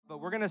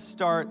We're going to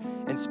start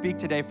and speak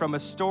today from a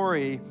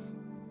story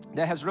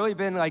that has really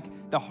been like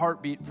the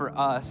heartbeat for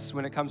us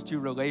when it comes to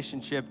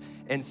relationship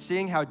and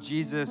seeing how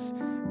Jesus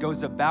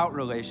goes about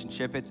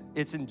relationship.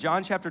 It's in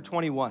John chapter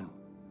 21.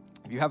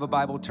 If you have a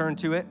Bible, turn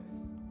to it.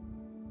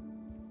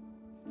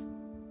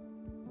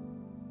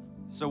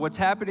 So what's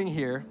happening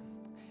here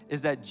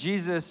is that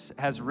Jesus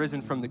has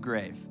risen from the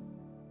grave.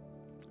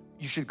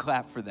 You should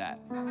clap for that.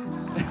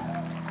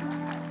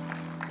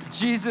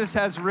 Jesus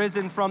has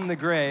risen from the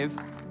grave.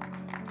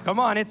 Come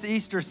on, it's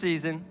Easter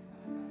season.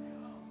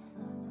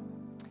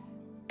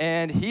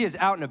 And he is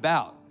out and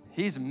about.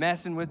 He's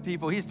messing with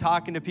people. He's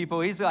talking to people.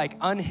 He's like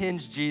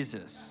unhinged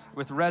Jesus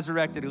with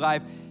resurrected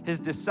life. His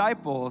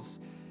disciples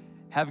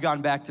have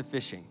gone back to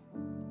fishing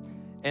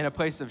in a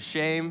place of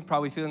shame,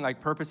 probably feeling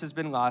like purpose has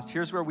been lost.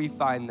 Here's where we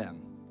find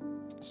them,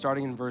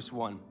 starting in verse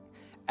 1.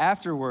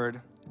 Afterward,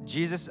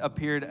 Jesus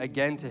appeared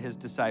again to his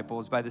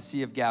disciples by the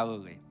Sea of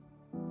Galilee.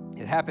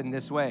 It happened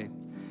this way.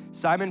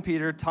 Simon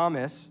Peter,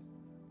 Thomas,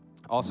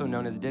 also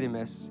known as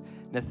Didymus,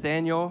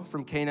 Nathanael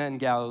from Cana in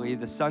Galilee,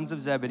 the sons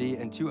of Zebedee,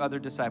 and two other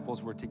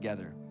disciples were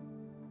together.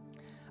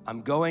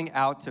 I'm going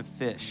out to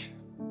fish,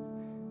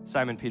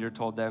 Simon Peter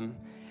told them,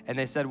 and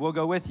they said, we'll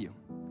go with you.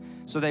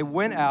 So they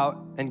went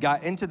out and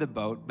got into the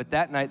boat, but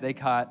that night they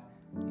caught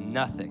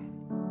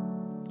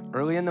nothing.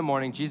 Early in the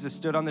morning, Jesus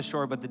stood on the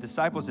shore, but the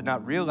disciples did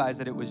not realize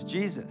that it was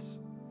Jesus.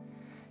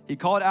 He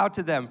called out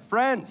to them,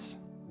 friends,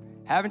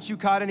 haven't you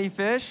caught any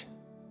fish?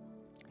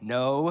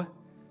 No,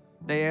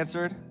 they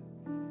answered.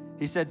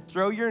 He said,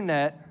 throw your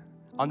net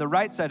on the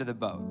right side of the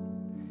boat,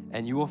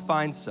 and you will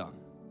find some.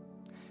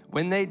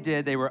 When they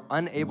did, they were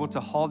unable to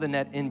haul the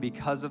net in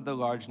because of the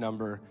large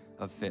number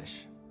of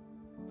fish.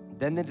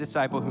 Then the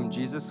disciple whom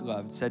Jesus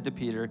loved said to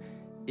Peter,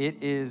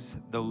 it is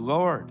the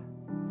Lord.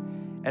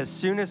 As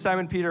soon as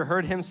Simon Peter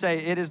heard him say,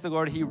 it is the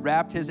Lord, he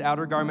wrapped his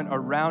outer garment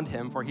around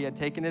him, for he had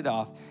taken it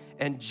off,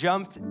 and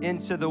jumped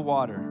into the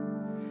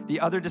water. The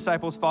other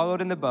disciples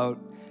followed in the boat,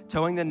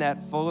 towing the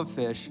net full of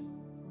fish,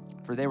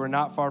 for they were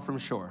not far from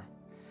shore,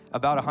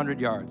 about 100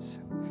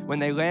 yards. When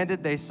they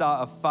landed, they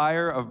saw a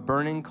fire of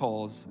burning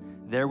coals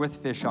there with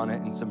fish on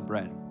it and some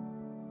bread.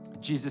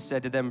 Jesus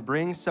said to them,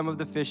 bring some of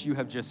the fish you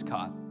have just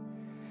caught.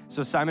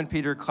 So Simon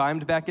Peter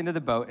climbed back into the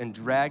boat and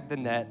dragged the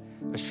net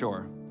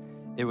ashore.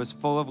 It was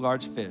full of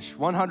large fish,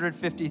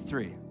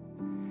 153.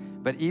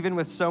 But even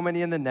with so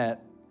many in the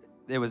net,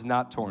 it was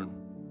not torn.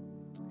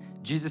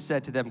 Jesus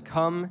said to them,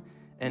 come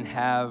and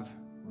have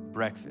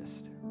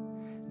breakfast.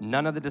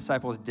 None of the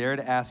disciples dared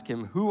ask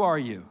him, who are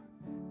you?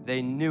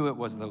 They knew it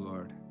was the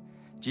Lord.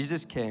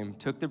 Jesus came,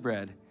 took the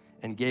bread,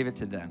 and gave it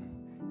to them,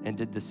 and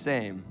did the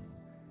same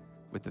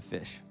with the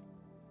fish.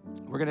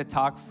 We're going to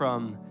talk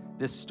from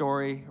this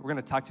story. We're going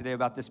to talk today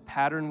about this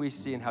pattern we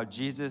see and how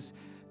Jesus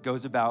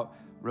goes about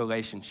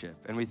relationship.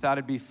 And we thought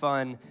it'd be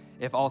fun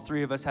if all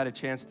three of us had a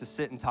chance to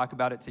sit and talk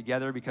about it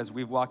together because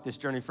we've walked this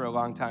journey for a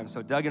long time.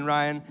 So Doug and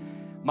Ryan,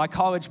 my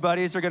college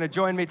buddies, are going to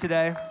join me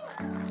today.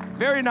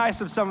 Very nice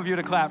of some of you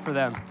to clap for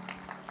them.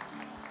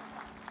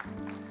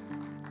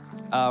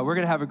 We're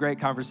going to have a great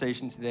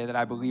conversation today that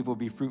I believe will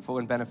be fruitful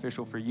and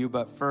beneficial for you.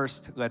 But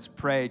first, let's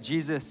pray.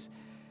 Jesus,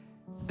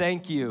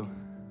 thank you.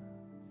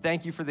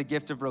 Thank you for the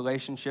gift of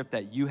relationship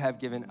that you have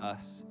given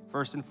us.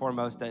 First and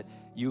foremost, that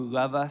you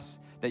love us,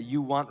 that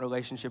you want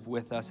relationship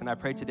with us. And I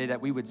pray today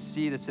that we would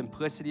see the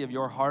simplicity of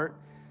your heart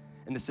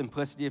and the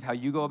simplicity of how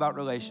you go about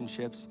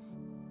relationships.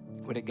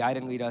 Would it guide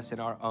and lead us in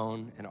our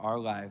own and our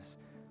lives?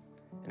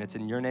 And it's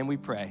in your name we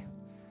pray.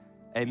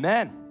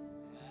 Amen.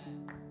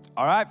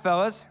 All right,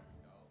 fellas.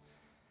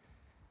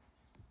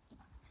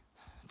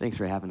 Thanks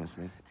for having us,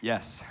 man.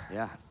 Yes.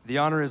 Yeah. The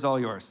honor is all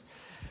yours.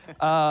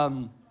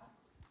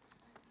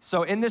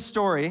 So in this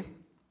story,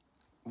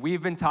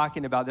 we've been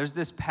talking about, there's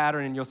this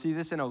pattern, and you'll see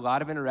this in a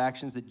lot of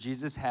interactions that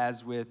Jesus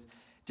has with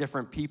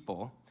different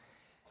people.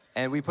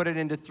 And we put it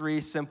into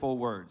three simple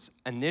words: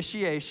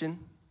 initiation,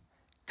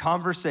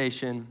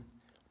 conversation,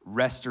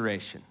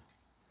 restoration.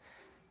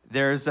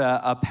 There's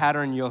a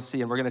pattern you'll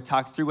see, and we're going to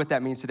talk through what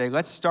that means today.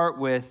 Let's start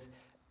with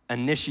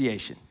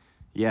initiation.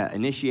 Yeah,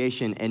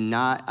 initiation, and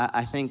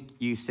I think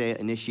you say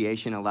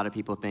initiation, a lot of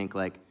people think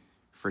like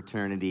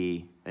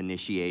fraternity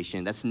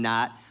initiation. That's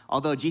not,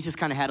 although Jesus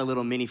kind of had a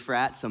little mini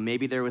frat, so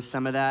maybe there was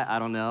some of that, I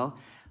don't know,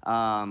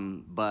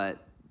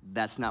 but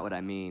that's not what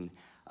I mean.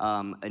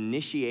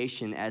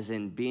 Initiation as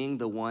in being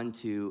the one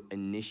to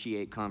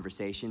initiate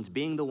conversations,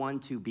 being the one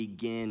to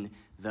begin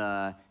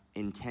the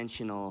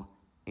intentional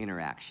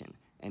interaction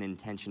and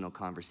intentional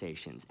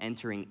conversations,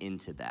 entering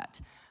into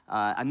that.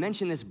 I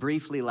mentioned this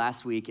briefly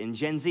last week in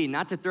Gen Z,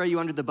 not to throw you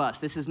under the bus.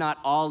 This is not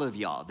all of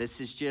y'all.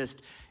 This is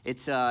just,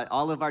 it's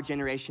all of our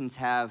generations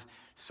have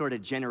sort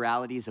of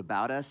generalities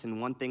about us. And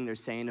one thing they're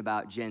saying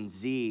about Gen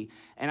Z,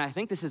 and I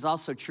think this is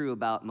also true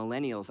about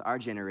millennials, our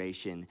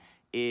generation,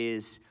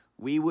 is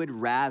we would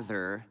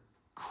rather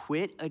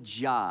quit a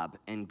job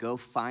and go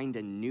find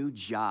a new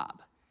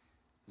job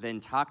than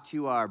talk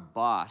to our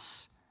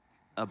boss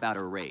about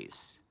a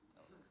raise.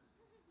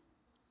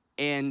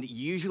 And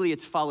usually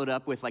it's followed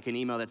up with like an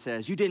email that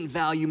says, you didn't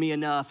value me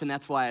enough and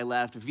that's why I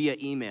left, via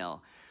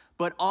email.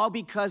 but all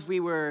because we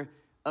were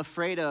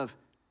afraid of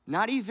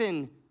not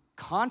even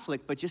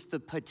conflict, but just the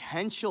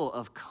potential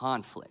of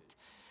conflict.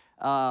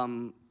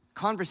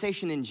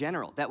 Conversation in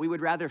general, that we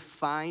would rather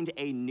find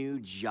a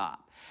new job.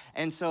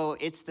 And so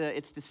it's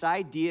this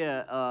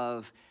idea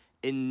of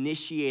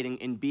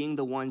initiating and being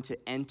the one to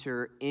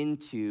enter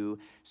into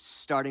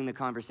starting the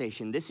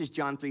conversation. This is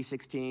John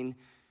 3:16,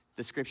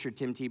 the scripture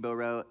Tim Tebow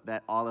wrote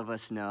that all of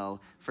us know.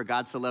 For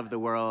God so loved the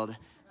world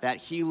that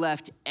he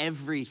left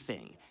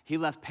everything. He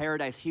left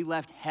paradise, he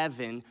left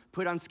heaven,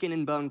 put on skin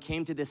and bone,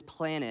 came to this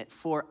planet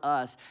for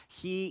us.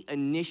 He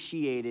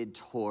initiated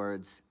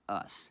towards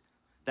us.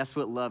 That's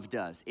what love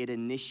does. It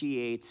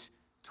initiates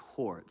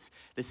towards.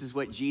 This is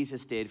what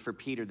Jesus did for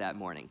Peter that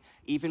morning.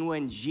 Even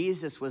when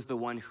Jesus was the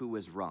one who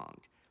was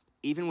wronged,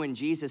 even when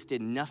Jesus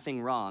did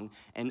nothing wrong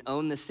and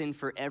owned the sin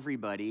for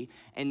everybody,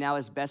 and now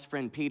his best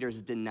friend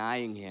Peter's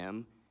denying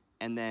him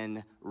and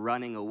then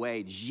running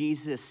away,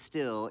 Jesus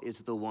still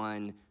is the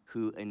one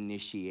who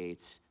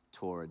initiates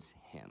towards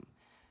him.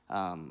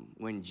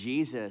 When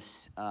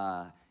Jesus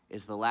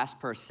is the last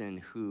person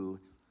who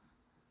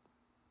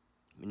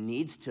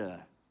needs to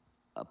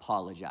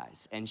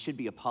apologize and should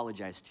be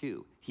apologized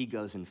to, he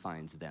goes and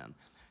finds them.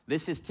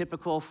 This is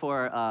typical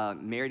for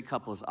married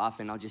couples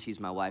often. I'll just use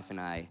my wife and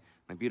I,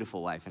 my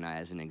beautiful wife and I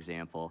as an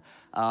example.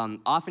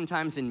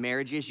 Oftentimes in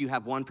marriages, you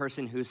have one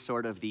person who's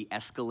sort of the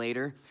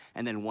escalator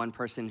and then one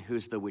person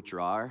who's the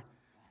withdrawer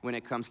when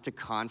it comes to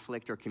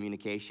conflict or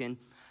communication.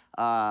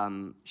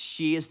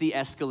 She is the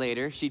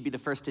escalator. She'd be the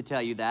first to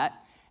tell you that.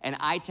 And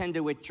I tend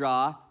to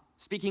withdraw.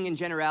 Speaking in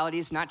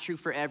generalities, not true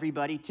for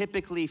everybody.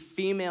 Typically,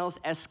 females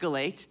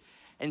escalate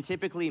and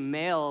typically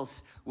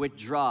males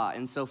withdraw.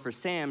 And so for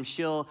Sam,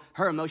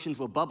 her emotions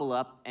will bubble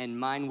up and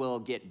mine will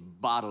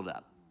get bottled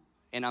up.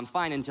 And I'm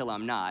fine until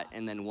I'm not.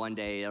 And then one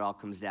day it all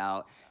comes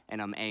out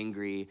and I'm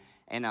angry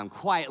and I'm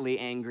quietly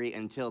angry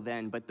until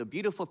then. But the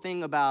beautiful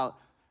thing about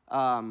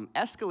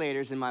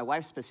escalators, and my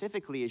wife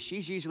specifically, is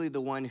she's usually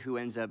the one who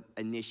ends up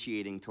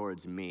initiating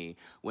towards me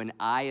when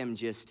I am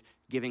just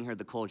giving her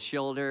the cold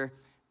shoulder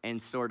and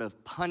sort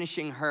of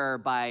punishing her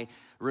by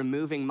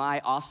removing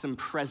my awesome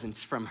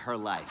presence from her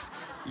life.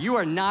 You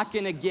are not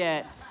gonna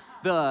get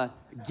the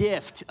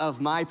gift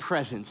of my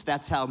presence.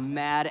 That's how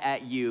mad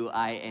at you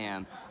I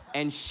am.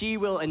 And she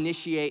will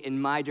initiate in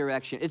my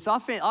direction. It's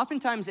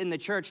oftentimes in the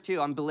church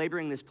too, I'm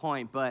belaboring this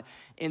point, but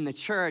in the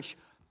church,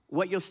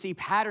 what you'll see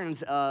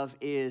patterns of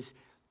is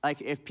like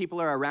if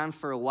people are around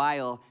for a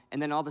while and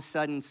then all of a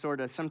sudden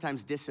sort of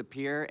sometimes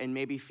disappear and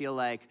maybe feel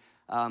like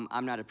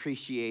I'm not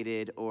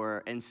appreciated,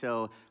 and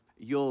so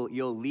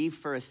you'll leave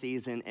for a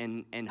season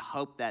and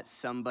hope that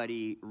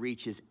somebody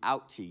reaches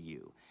out to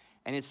you.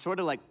 And it's sort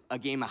of like a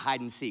game of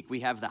hide and seek. We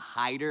have the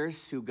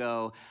hiders who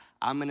go,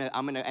 I'm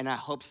gonna, and I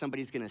hope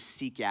somebody's gonna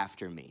seek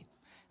after me.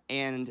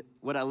 And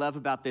what I love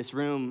about this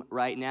room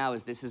right now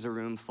is this is a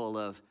room full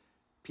of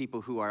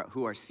people who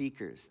are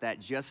seekers,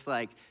 that just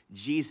like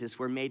Jesus,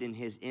 we're made in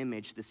his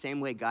image, the same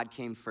way God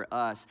came for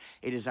us,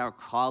 it is our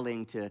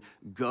calling to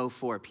go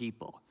for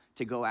people,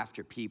 to go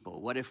after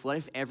people. What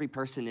if every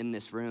person in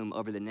this room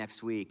over the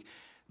next week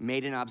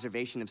made an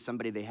observation of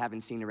somebody they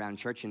haven't seen around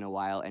church in a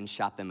while and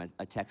shot them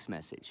a text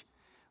message?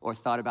 Or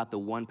thought about the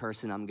one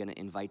person I'm gonna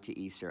invite to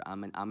Easter,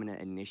 I'm gonna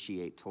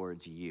initiate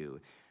towards you.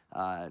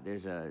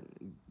 There's a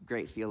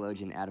great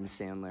theologian, Adam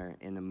Sandler,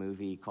 in a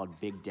movie called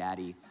Big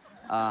Daddy.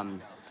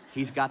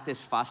 He's got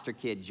this foster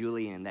kid,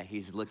 Julian, that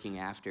he's looking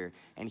after,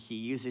 and he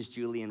uses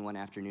Julian one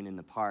afternoon in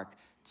the park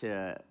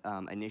to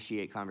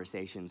initiate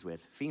conversations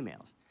with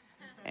females.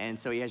 And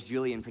so he has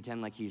Julian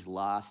pretend like he's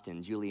lost,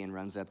 and Julian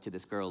runs up to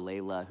this girl,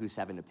 Layla, who's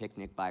having a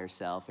picnic by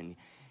herself, and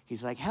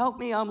he's like, help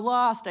me, I'm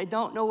lost. I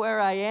don't know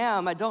where I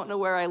am. I don't know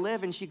where I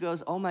live. And she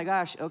goes, oh my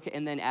gosh, okay.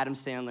 And then Adam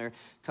Sandler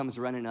comes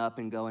running up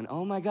and going,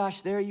 oh my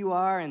gosh, there you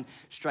are, and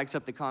strikes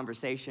up the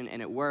conversation,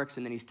 and it works.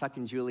 And then he's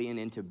tucking Julian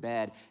into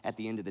bed at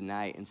the end of the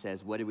night and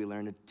says, what did we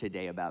learn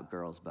today about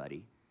girls,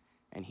 buddy?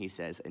 And he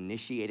says,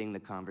 initiating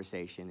the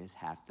conversation is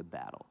half the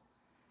battle.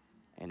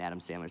 And Adam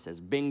Sandler says,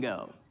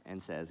 bingo, and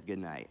says, good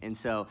night. And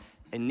so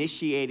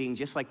initiating,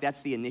 just like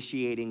that's the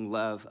initiating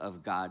love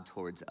of God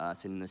towards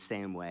us, in the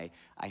same way,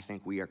 I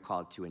think we are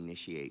called to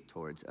initiate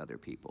towards other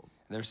people.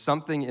 There's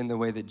something in the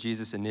way that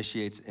Jesus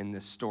initiates in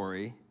this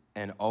story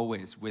and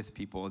always with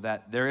people,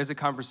 that there is a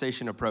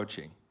conversation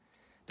approaching.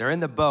 They're in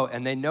the boat,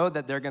 and they know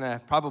that they're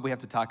gonna probably have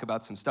to talk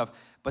about some stuff,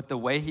 but the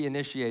way he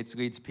initiates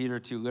leads Peter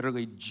to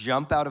literally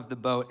jump out of the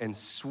boat and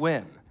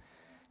swim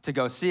to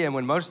go see him.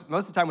 When most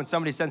of the time when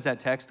somebody sends that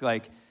text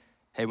like,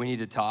 hey, we need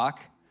to talk,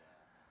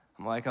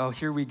 I'm like, oh,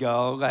 here we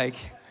go. Like,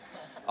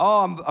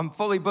 oh, I'm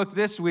fully booked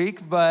this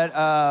week, but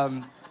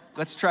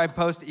let's try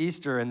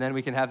post-Easter, and then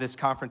we can have this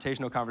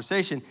confrontational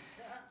conversation.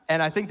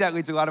 And I think that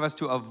leads a lot of us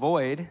to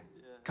avoid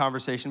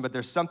conversation, but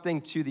there's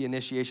something to the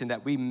initiation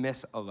that we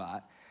miss a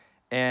lot.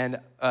 And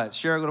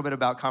share a little bit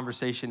about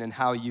conversation and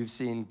how you've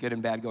seen good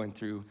and bad going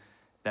through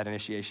that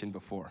initiation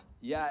before.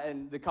 Yeah,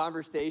 and the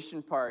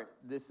conversation part,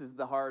 this is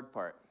the hard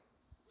part.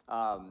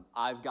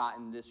 I've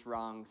gotten this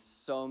wrong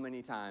so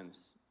many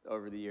times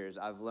over the years.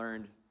 I've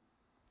learned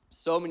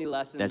So many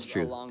lessons That's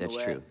true. along That's the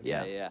way. true.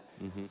 Yeah.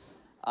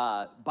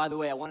 By the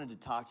way, I wanted to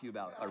talk to you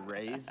about a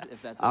raise,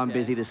 if that's okay. I'm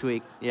busy this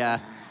week. Yeah.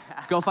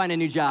 Go find a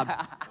new job.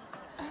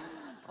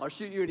 I'll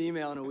shoot you an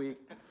email in a week.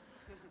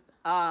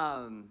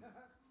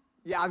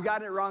 Yeah, I've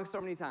gotten it wrong so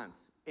many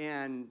times,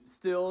 and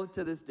still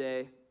to this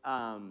day,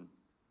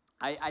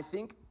 I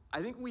think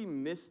we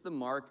missed the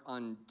mark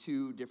on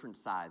two different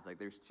sides. Like,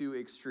 there's two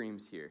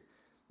extremes here.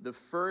 The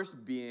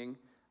first being,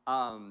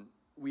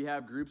 we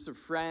have groups of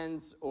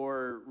friends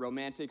or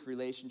romantic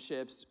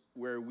relationships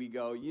where we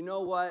go, you know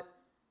what?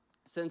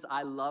 Since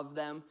I love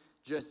them,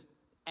 just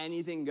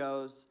anything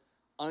goes,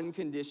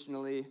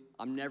 unconditionally.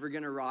 I'm never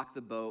gonna rock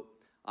the boat.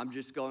 I'm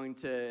just going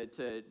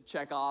to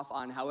check off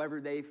on however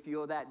they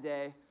feel that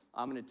day.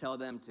 I'm gonna tell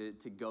them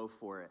to go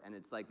for it. And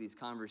it's like these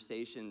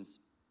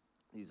conversations,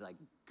 these like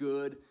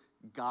good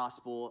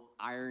gospel,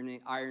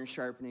 iron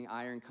sharpening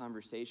iron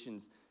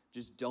conversations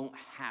just don't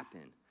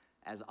happen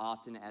as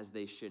often as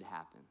they should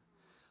happen.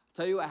 I'll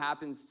tell you what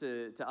happens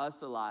to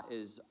us a lot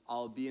is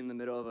I'll be in the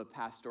middle of a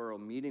pastoral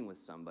meeting with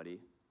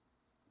somebody,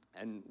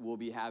 and we'll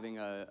be having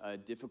a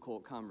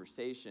difficult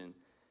conversation.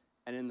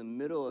 And in the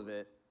middle of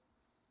it,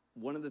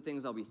 one of the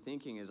things I'll be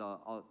thinking is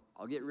I'll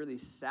get really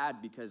sad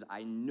because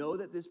I know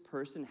that this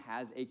person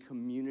has a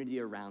community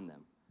around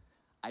them.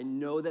 I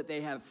know that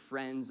they have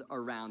friends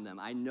around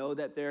them. I know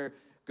that they're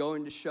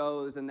going to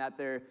shows and that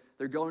they're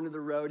going to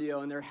the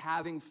rodeo and they're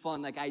having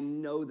fun. Like, I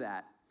know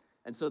that.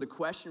 And so the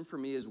question for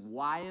me is,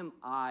 why am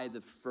I the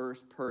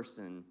first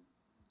person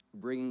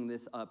bringing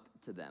this up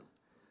to them?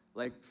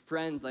 Like,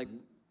 friends, like,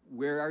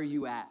 where are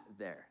you at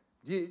there?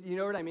 Do you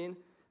know what I mean?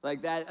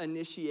 Like, that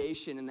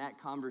initiation and that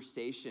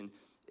conversation,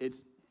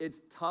 it's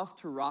tough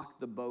to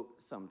rock the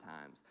boat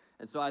sometimes.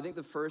 And so I think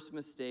the first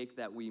mistake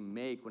that we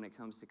make when it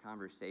comes to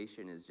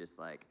conversation is just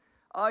like,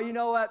 oh, you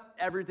know what?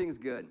 Everything's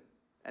good.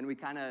 And we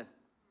call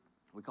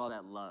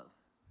that love,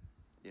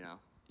 you know?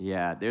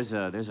 Yeah, there's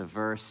a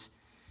verse.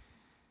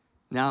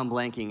 Now I'm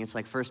blanking. It's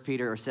like 1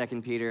 Peter or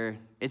 2 Peter.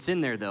 It's in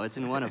there, though. It's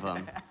in one of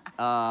them.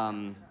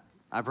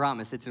 I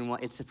promise. It's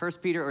 1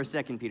 Peter or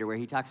 2 Peter where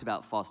he talks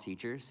about false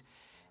teachers.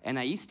 And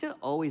I used to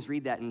always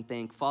read that and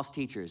think, false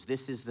teachers.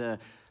 This is the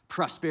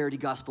prosperity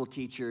gospel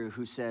teacher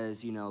who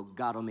says, you know,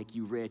 God will make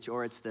you rich.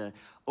 Or it's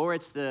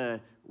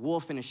the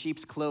wolf in a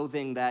sheep's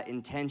clothing that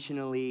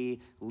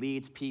intentionally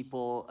leads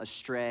people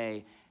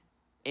astray.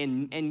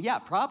 And yeah,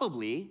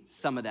 probably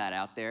some of that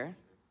out there.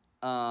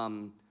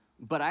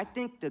 But I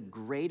think the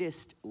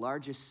greatest,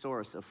 largest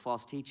source of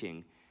false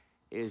teaching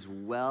is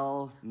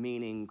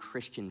well-meaning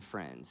Christian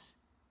friends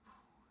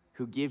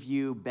who give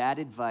you bad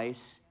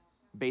advice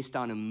based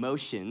on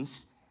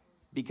emotions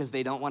because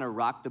they don't want to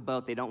rock the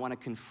boat. They don't want to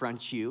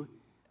confront you.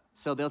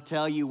 So they'll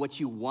tell you what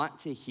you want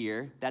to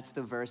hear. That's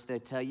the verse. They'll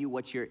tell you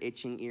what your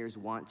itching ears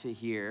want to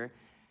hear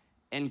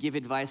and give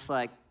advice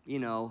like, you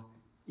know,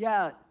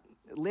 yeah,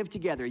 live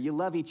together. You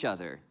love each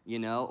other, you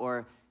know,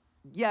 or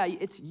yeah, you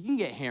can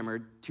get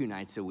hammered 2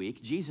 nights a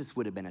week. Jesus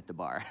would have been at the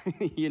bar,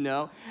 you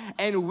know?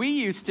 And we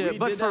used to,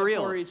 but for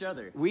real, for each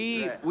other.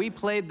 We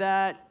played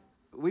that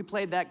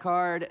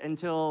card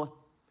until,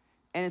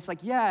 and it's like,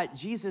 yeah,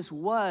 Jesus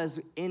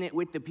was in it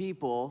with the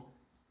people,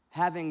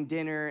 having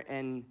dinner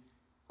and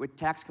with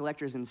tax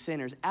collectors and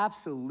sinners,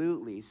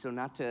 absolutely. So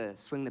not to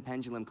swing the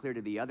pendulum clear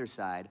to the other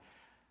side,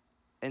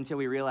 until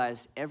we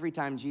realized every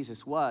time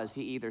Jesus was,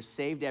 he either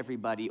saved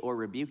everybody or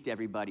rebuked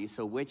everybody.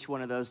 So which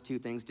one of those two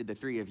things did the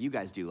three of you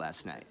guys do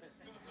last night?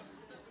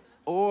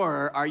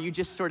 Or are you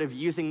just sort of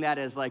using that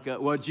as like,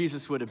 well,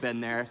 Jesus would have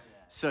been there,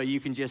 so you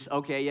can just,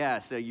 okay, yeah,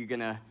 so you're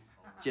gonna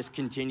just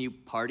continue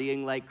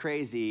partying like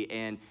crazy,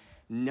 and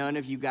none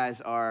of you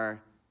guys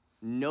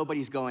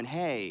nobody's going,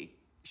 hey,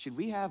 should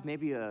we have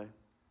maybe a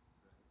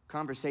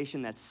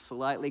conversation that's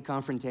slightly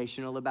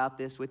confrontational about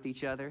this with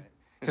each other?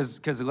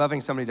 Because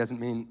loving somebody doesn't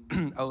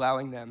mean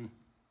allowing them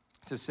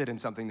to sit in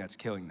something that's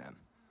killing them,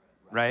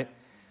 right?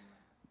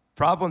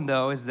 Problem,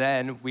 though, is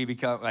then we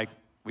become, like,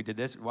 we did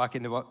this, walk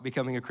into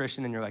becoming a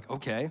Christian, and you're like,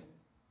 okay,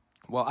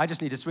 well, I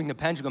just need to swing the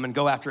pendulum and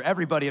go after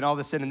everybody and all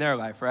the sin in their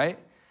life, right?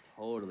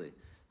 Totally.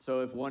 So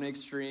if one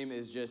extreme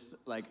is just,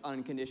 like,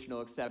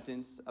 unconditional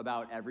acceptance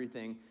about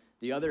everything,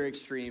 the other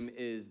extreme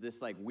is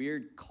this, like,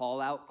 weird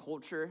call-out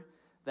culture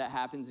that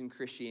happens in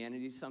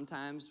Christianity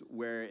sometimes,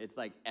 where it's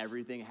like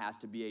everything has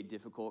to be a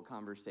difficult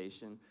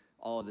conversation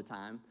all of the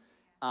time.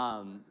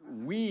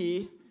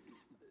 We,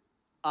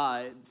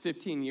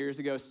 15 years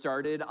ago,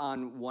 started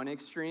on one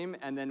extreme,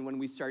 and then when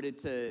we started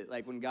to,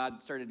 like, when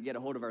God started to get a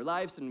hold of our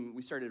lives and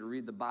we started to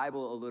read the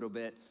Bible a little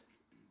bit,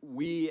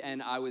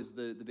 and I was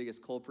the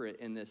biggest culprit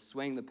in this,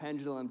 swaying the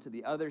pendulum to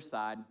the other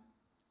side,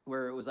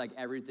 where it was like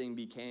everything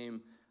became,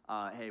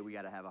 hey, we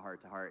got to have a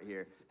heart-to-heart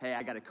here. Hey,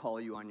 I got to call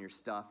you on your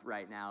stuff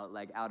right now,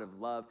 like out of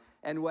love.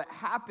 And what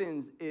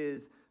happens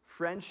is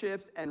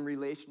friendships and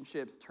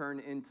relationships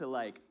turn into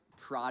like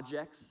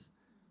projects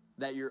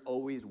that you're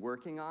always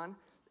working on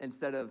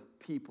instead of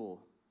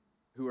people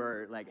who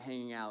are like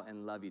hanging out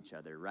and love each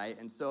other, right?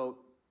 And so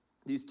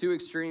these two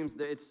extremes,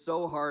 it's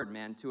so hard,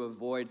 man, to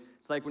avoid.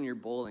 It's like when you're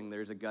bowling,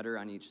 there's a gutter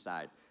on each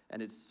side.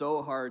 And it's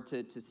so hard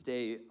to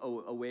stay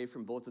away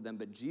from both of them,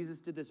 but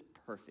Jesus did this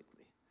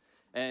perfectly.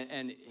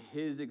 And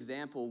his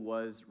example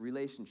was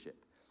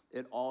relationship.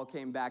 It all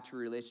came back to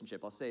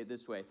relationship. I'll say it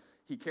this way.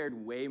 He cared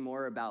way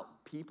more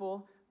about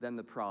people than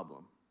the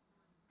problem.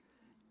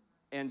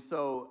 And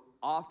so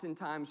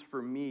oftentimes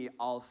for me,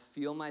 I'll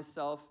feel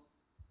myself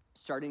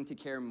starting to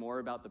care more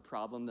about the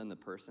problem than the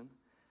person.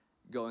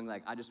 Going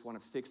like, I just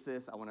want to fix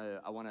this. I want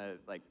to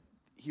like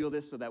heal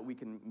this so that we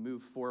can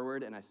move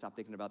forward. And I stop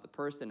thinking about the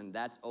person. And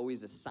that's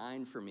always a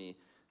sign for me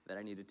that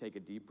I need to take a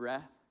deep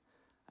breath.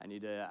 I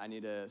need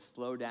to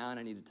slow down.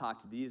 I need to talk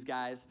to these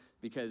guys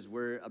because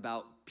we're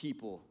about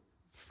people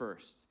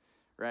first,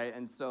 right?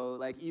 And so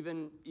like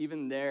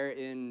even there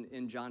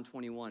in John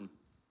 21,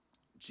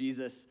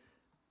 Jesus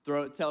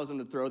tells him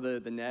to throw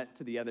the net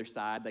to the other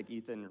side, like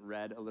Ethan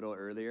read a little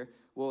earlier.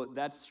 Well,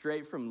 that's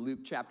straight from Luke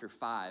chapter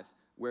 5,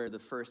 where the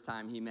first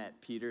time he met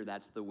Peter,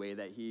 that's the way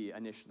that he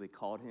initially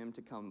called him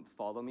to come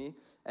follow me.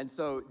 And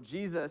so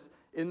Jesus,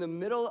 in the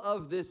middle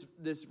of this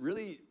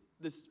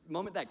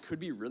moment that could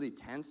be really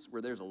tense,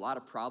 where there's a lot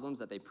of problems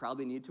that they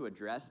probably need to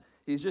address,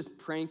 he's just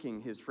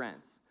pranking his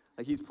friends.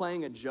 Like he's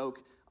playing a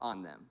joke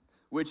on them,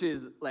 which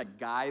is like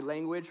guy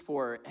language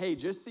for, hey,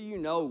 just so you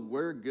know,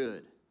 we're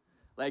good.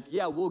 Like,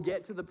 yeah, we'll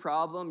get to the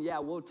problem. Yeah,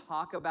 we'll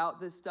talk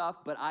about this stuff,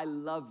 but I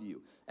love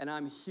you, and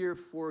I'm here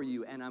for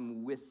you, and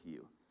I'm with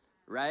you,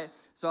 right?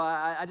 So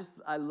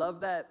I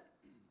love that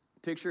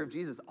picture of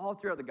Jesus all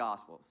throughout the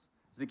Gospels.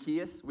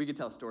 Zacchaeus, we could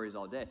tell stories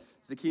all day.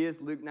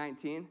 Zacchaeus, Luke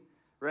 19,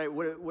 right?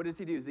 What does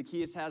he do?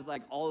 Zacchaeus has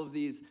like all of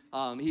these,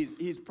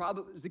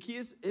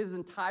 Zacchaeus, his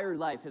entire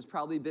life has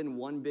probably been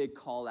one big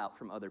call out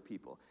from other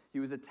people.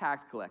 He was a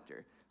tax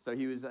collector. So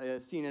he was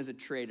seen as a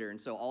traitor, and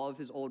so all of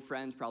his old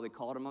friends probably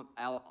called him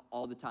out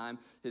all the time.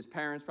 His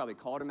parents probably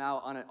called him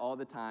out on it all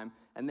the time,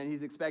 and then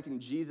he's expecting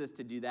Jesus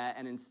to do that,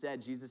 and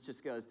instead Jesus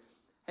just goes,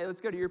 hey,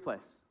 let's go to your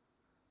place.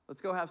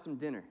 Let's go have some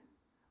dinner.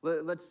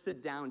 Let's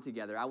sit down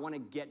together. I want to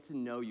get to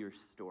know your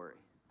story.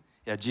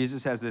 Yeah,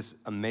 Jesus has this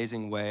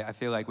amazing way. I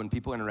feel like when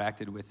people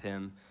interacted with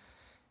him,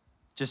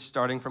 just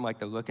starting from like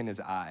the look in his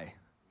eye,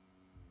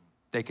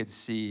 they could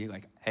see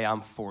like, hey,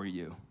 I'm for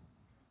you.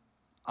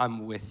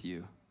 I'm with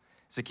you.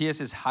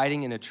 Zacchaeus is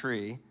hiding in a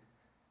tree.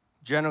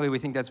 Generally, we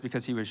think that's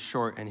because he was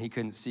short and he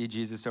couldn't see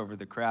Jesus over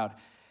the crowd.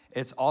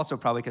 It's also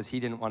probably because he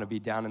didn't want to be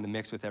down in the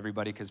mix with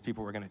everybody because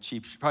people were going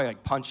to probably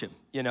like punch him.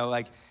 You know,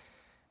 like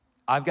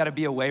I've got to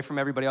be away from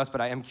everybody else,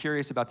 but I am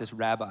curious about this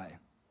rabbi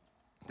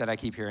that I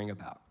keep hearing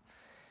about.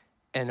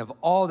 And of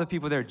all the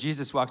people there,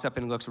 Jesus walks up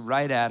and looks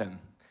right at him.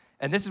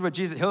 And this is what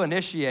Jesus, he'll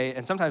initiate,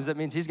 and sometimes that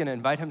means he's going to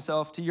invite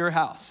himself to your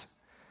house.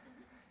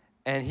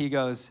 And he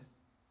goes,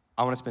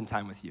 I want to spend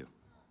time with you.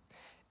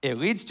 It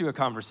leads to a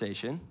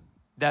conversation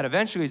that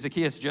eventually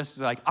Zacchaeus just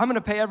is like, I'm going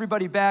to pay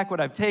everybody back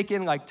what I've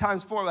taken, like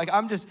times 4. Like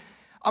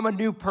I'm a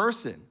new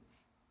person.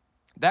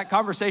 That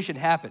conversation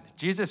happened.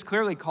 Jesus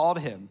clearly called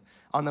him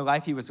on the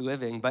life he was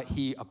living, but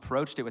he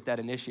approached it with that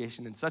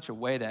initiation in such a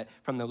way that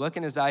from the look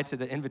in his eye to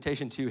the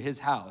invitation to his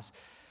house,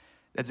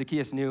 that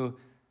Zacchaeus knew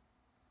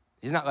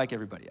he's not like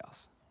everybody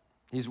else.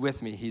 He's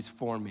with me. He's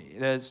for me.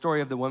 The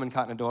story of the woman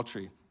caught in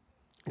adultery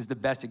is the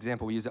best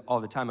example. We use it all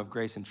the time of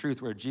grace and truth,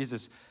 where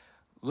Jesus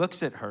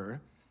looks at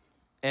her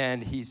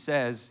and he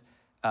says,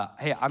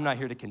 hey, I'm not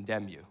here to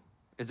condemn you.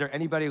 Is there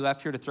anybody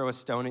left here to throw a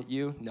stone at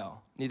you? No,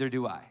 neither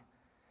do I.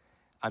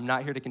 I'm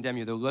not here to condemn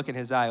you. The look in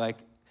his eye, like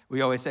we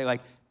always say,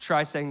 like,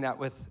 try saying that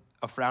with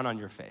a frown on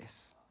your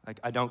face. Like,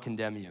 I don't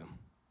condemn you,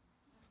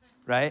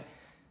 right?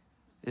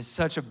 It's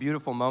such a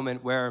beautiful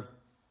moment where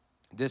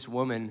this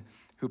woman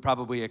who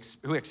probably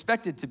who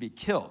expected to be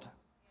killed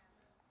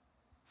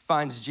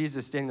finds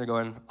Jesus standing there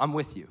going, I'm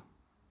with you.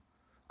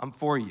 I'm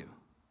for you.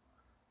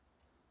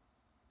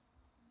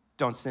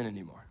 Don't sin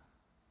anymore.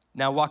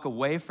 Now walk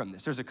away from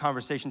this. There's a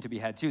conversation to be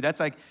had too. That's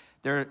like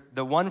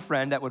the one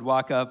friend that would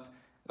walk up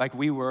like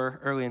we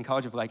were early in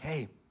college of like,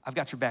 hey, I've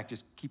got your back.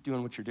 Just keep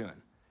doing what you're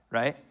doing,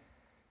 right?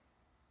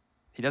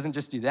 He doesn't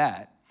just do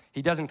that.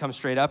 He doesn't come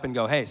straight up and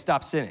go, hey,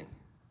 stop sinning.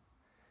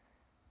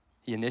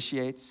 He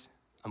initiates,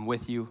 I'm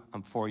with you,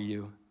 I'm for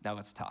you, now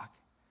let's talk.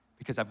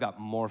 Because I've got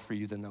more for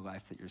you than the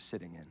life that you're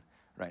sitting in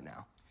right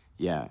now.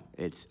 Yeah,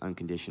 it's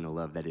unconditional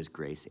love that is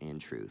grace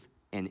and truth.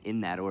 And in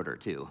that order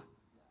too.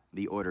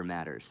 The order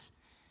matters.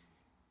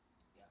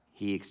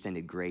 He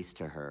extended grace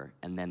to her,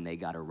 and then they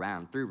got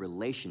around through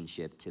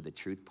relationship to the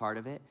truth part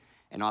of it.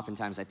 And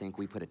oftentimes I think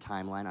we put a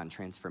timeline on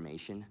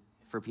transformation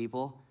for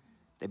people.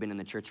 They've been in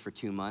the church for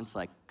 2 months,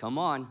 like, come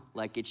on,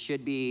 like it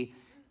should be.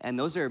 And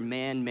those are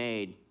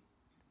man-made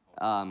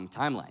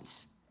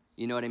timelines.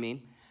 You know what I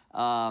mean?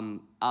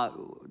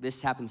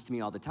 This happens to me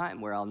all the time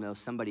where I'll know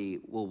somebody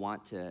will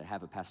want to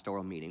have a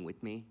pastoral meeting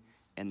with me,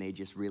 and they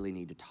just really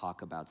need to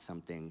talk about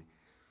something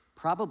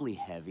probably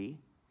heavy,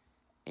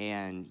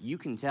 and you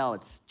can tell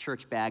it's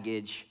church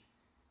baggage,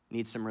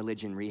 needs some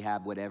religion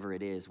rehab, whatever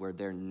it is, where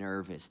they're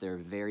nervous. They're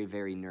very,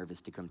 very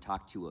nervous to come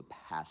talk to a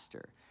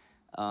pastor.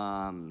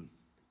 And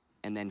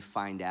then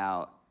find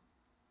out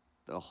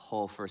the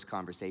whole first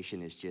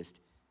conversation is just,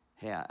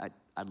 hey,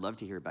 I'd love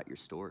to hear about your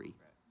story.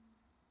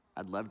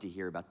 I'd love to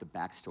hear about the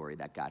backstory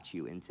that got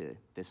you into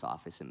this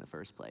office in the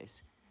first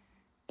place.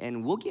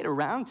 And we'll get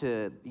around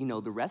to,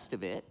 the rest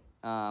of it,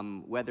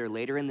 whether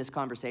later in this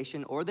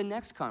conversation or the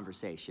next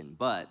conversation.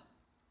 But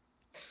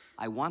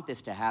I want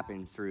this to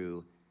happen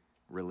through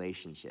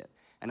relationship.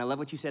 And I love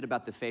what you said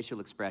about the facial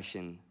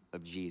expression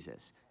of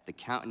Jesus, the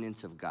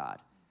countenance of God.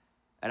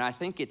 And I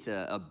think it's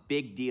a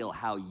big deal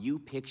how you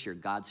picture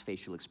God's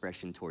facial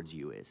expression towards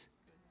you is,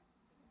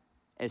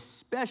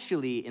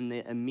 especially in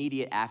the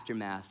immediate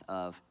aftermath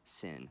of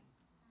sin.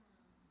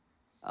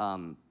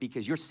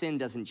 Because your sin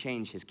doesn't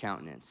change his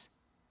countenance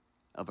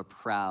of a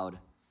proud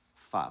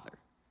father.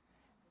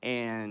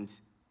 And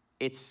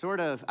it's sort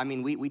of,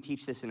 we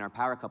teach this in our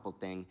power couple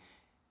thing.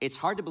 It's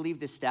hard to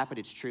believe this stat, but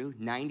it's true.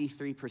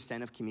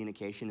 93% of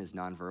communication is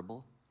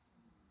nonverbal,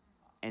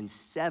 and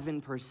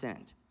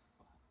 7%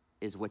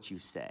 is what you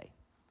say.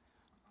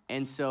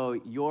 And so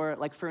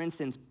for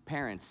instance,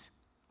 parents,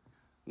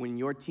 when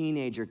your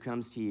teenager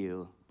comes to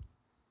you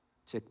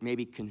to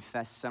maybe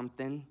confess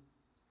something,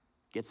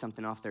 get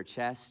something off their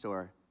chest,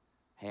 or,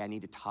 hey, I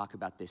need to talk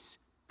about this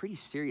pretty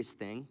serious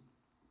thing,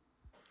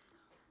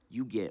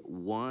 you get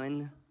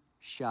one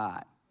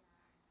shot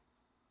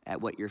at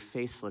what your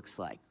face looks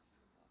like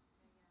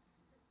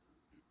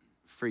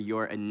for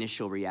your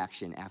initial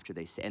reaction after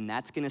they say, and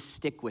that's gonna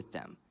stick with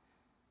them.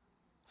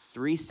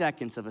 3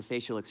 seconds of a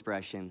facial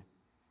expression.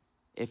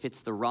 If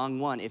it's the wrong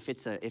one, if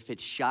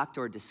it's shocked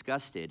or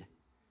disgusted,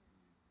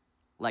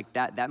 like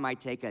that might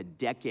take a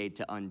decade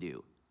to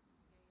undo.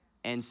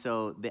 And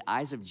so the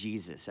eyes of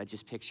Jesus, I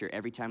just picture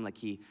every time like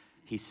he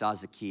saw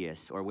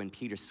Zacchaeus, or when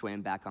Peter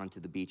swam back onto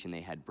the beach and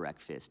they had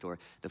breakfast, or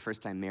the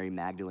first time Mary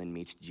Magdalene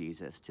meets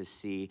Jesus, to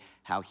see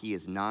how he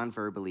is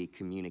non-verbally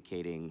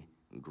communicating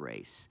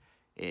grace.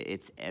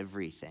 It's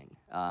everything.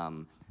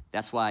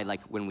 That's why,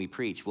 like, when we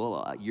preach,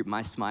 you're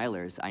my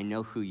smilers, I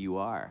know who you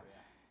are.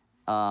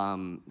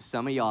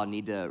 Some of y'all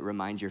need to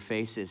remind your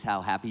faces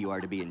how happy you are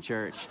to be in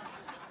church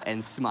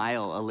and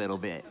smile a little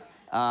bit.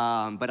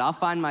 But I'll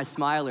find my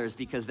smilers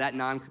because that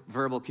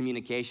nonverbal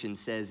communication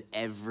says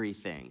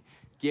everything.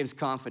 Gives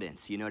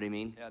confidence, you know what I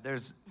mean?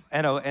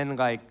 Yeah, and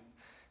like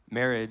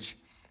marriage,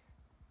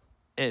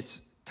 it's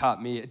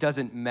taught me, it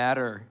doesn't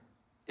matter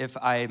if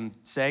I'm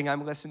saying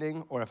I'm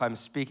listening or if I'm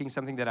speaking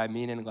something that I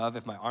mean in love,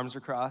 if my arms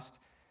are crossed,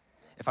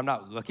 if I'm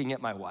not looking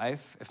at my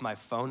wife, if my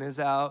phone is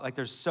out. Like,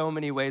 there's so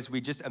many ways we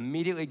just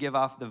immediately give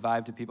off the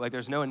vibe to people. Like,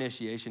 there's no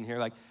initiation here.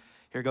 Like,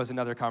 here goes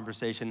another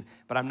conversation,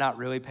 but I'm not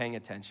really paying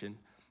attention.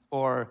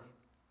 Or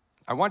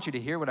I want you to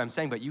hear what I'm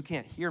saying, but you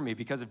can't hear me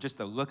because of just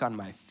the look on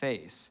my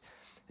face.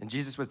 And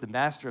Jesus was the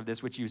master of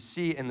this, which you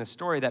see in the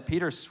story that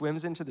Peter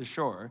swims into the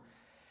shore,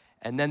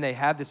 and then they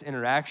have this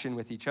interaction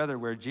with each other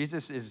where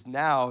Jesus is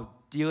now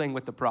dealing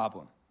with the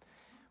problem,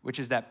 which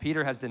is that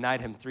Peter has denied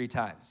him 3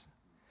 times.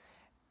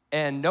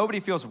 And nobody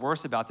feels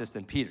worse about this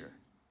than Peter.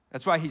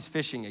 That's why he's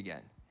fishing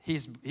again.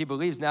 He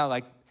believes now,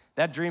 like,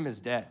 that dream is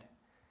dead.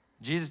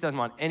 Jesus doesn't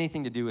want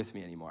anything to do with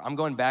me anymore. I'm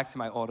going back to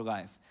my old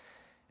life.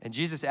 And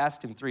Jesus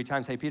asked him 3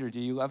 times, hey, Peter, do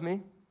you love me?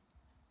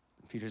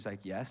 And Peter's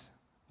like, yes.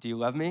 Do you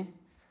love me?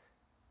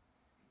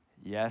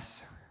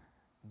 Yes.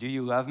 Do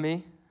you love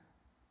me?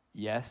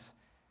 Yes.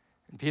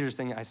 And Peter's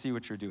thinking, I see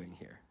what you're doing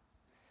here.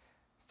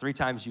 3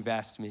 times you've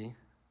asked me.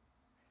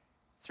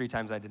 3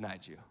 times I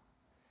denied you.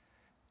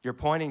 You're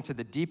pointing to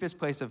the deepest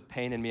place of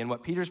pain in me. And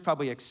what Peter's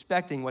probably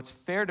expecting, what's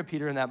fair to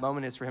Peter in that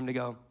moment, is for him to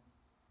go,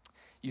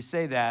 you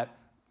say that,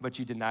 but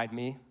you denied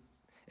me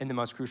in the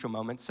most crucial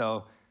moment.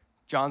 So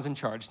John's in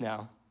charge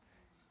now.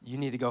 You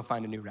need to go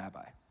find a new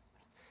rabbi.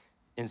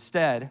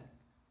 Instead,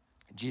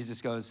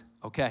 Jesus goes,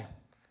 okay,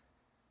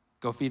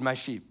 go feed my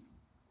sheep.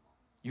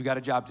 You got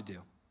a job to do.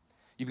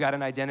 You've got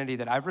an identity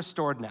that I've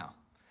restored now,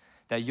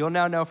 that you'll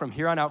now know from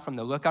here on out, from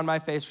the look on my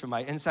face, from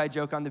my inside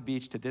joke on the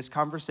beach to this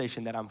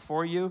conversation, that I'm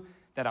for you,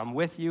 that I'm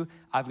with you.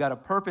 I've got a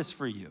purpose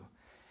for you.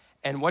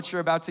 And what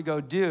you're about to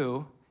go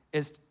do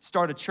is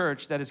start a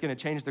church that is going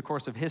to change the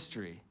course of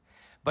history.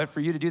 But for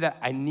you to do that,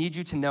 I need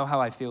you to know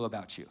how I feel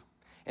about you.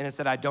 And it's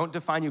that I don't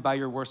define you by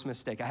your worst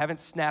mistake. I haven't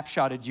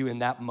snapshotted you in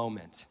that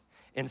moment.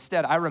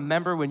 Instead, I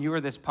remember when you were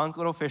this punk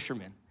little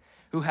fisherman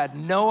who had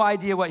no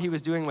idea what he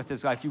was doing with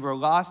his life. You were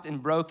lost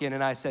and broken,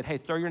 and I said, hey,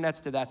 throw your nets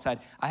to that side.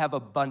 I have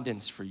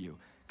abundance for you.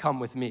 Come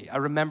with me. I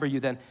remember you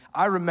then.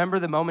 I remember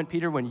the moment,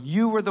 Peter, when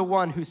you were the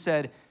one who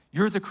said,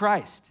 you're the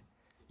Christ.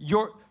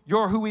 You're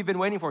who we've been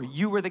waiting for.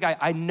 You were the guy.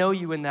 I know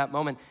you in that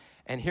moment.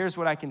 And here's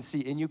what I can see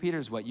in you, Peter,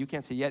 is what you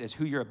can't see yet is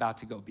who you're about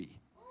to go be,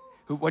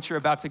 what you're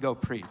about to go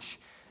preach.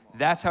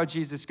 That's how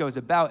Jesus goes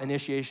about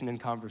initiation and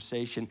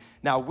conversation.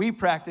 Now, we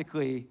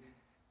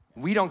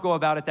don't go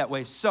about it that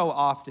way so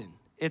often.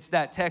 It's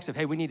that text of,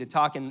 hey, we need to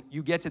talk, and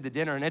you get to the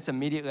dinner, and it's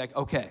immediately like,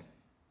 okay,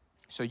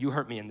 so you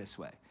hurt me in this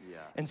way. Yeah.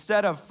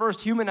 Instead of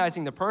first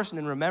humanizing the person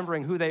and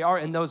remembering who they are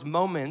in those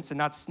moments and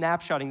not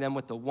snapshotting them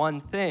with the one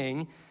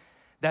thing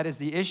that is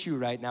the issue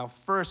right now,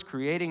 first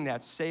creating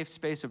that safe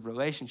space of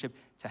relationship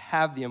to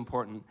have the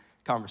important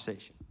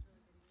conversation.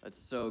 That's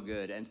so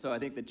good. And so I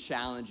think the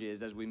challenge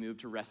is, as we move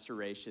to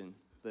restoration,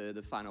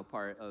 the final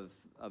part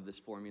of this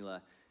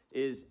formula,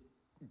 is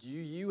do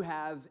you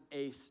have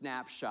a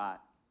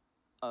snapshot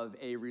of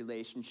a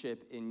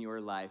relationship in your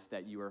life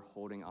that you are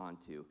holding on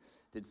to?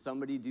 Did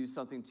somebody do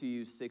something to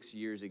you 6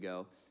 years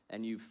ago,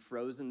 and you've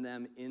frozen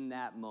them in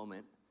that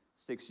moment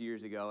 6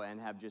 years ago and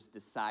have just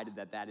decided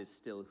that that is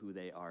still who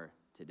they are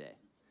today?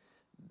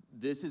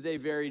 This is a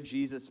very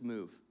Jesus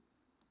move,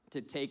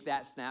 to take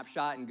that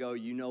snapshot and go,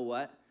 you know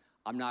what?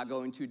 I'm not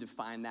going to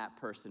define that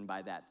person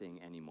by that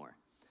thing anymore.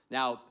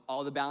 Now,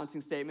 all the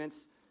balancing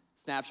statements,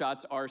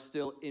 snapshots are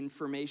still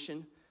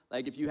information.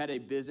 Like if you had a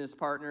business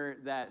partner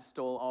that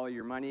stole all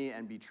your money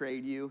and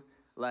betrayed you,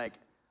 like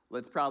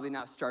let's probably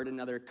not start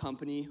another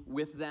company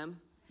with them.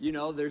 You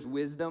know, there's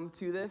wisdom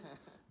to this.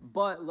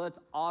 But let's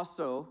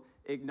also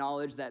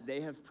acknowledge that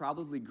they have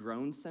probably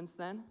grown since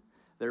then.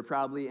 They're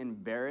probably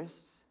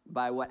embarrassed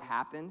by what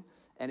happened,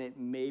 and it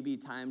may be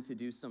time to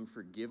do some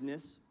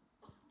forgiveness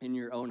in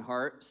your own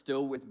heart,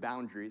 still with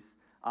boundaries.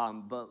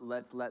 But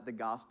let's let the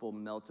gospel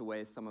melt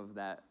away some of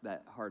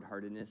that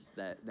hard-heartedness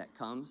that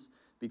comes,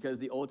 because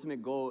the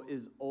ultimate goal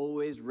is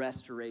always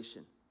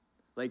restoration.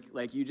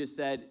 Like you just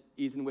said,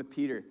 Ethan, with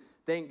Peter.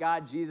 Thank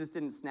God Jesus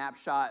didn't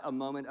snapshot a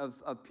moment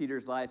of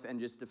Peter's life and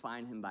just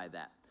define him by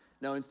that.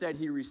 No, instead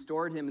he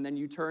restored him, and then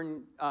you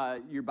turn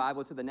your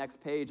Bible to the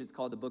next page. It's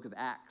called the book of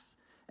Acts.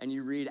 And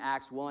you read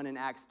Acts 1 and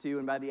Acts 2,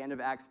 and by the end of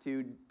Acts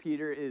 2,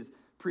 Peter is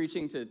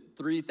preaching to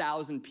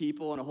 3,000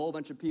 people, and a whole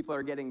bunch of people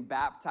are getting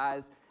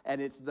baptized, and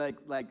it's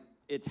like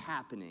it's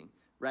happening,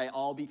 right?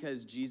 All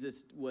because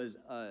Jesus was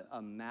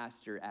a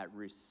master at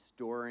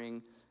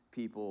restoring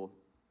people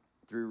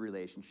through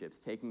relationships,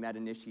 taking that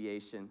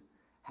initiation,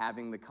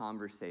 having the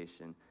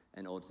conversation,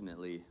 and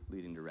ultimately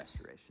leading to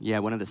restoration. Yeah,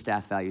 one of the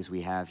staff values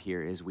we have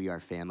here is we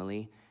are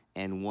family.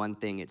 And one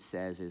thing it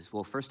says is,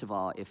 well, first of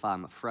all, if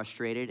I'm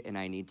frustrated and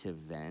I need to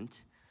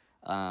vent,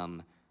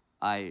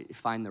 I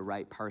find the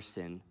right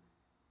person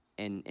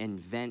and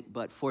vent,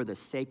 but for the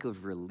sake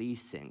of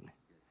releasing,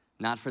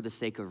 not for the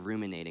sake of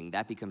ruminating.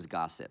 That becomes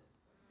gossip.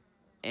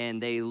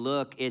 And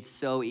it's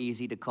so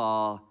easy to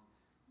call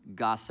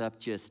gossip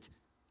just,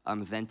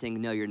 I'm venting.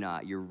 No, you're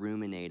not. You're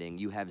ruminating.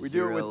 You have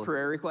zero. We do it with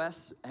prayer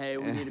requests. Hey,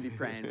 we need to be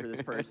praying for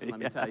this person. Let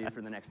me tell you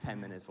for the next 10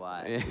 minutes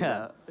why.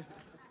 Yeah.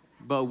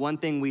 But one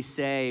thing we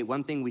say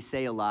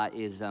a lot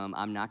is,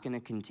 I'm not going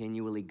to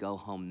continually go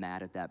home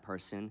mad at that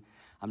person.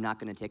 I'm not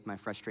going to take my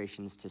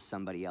frustrations to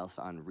somebody else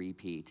on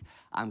repeat.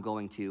 I'm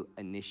going to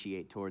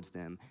initiate towards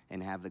them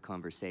and have the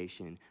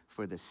conversation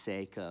for the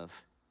sake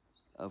of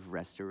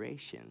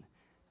restoration.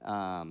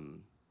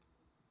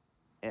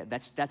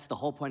 That's the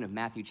whole point of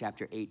Matthew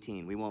chapter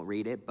 18. We won't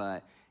read it,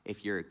 but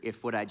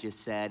if what I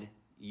just said,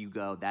 you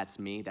go, that's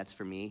me, that's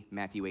for me,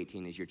 Matthew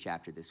 18 is your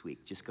chapter this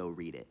week. Just go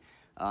read it.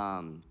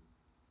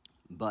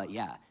 But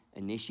yeah,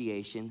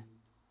 initiation,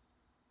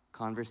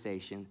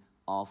 conversation,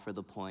 all for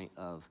the point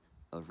of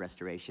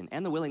restoration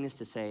and the willingness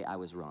to say I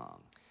was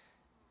wrong.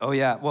 Oh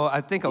yeah, well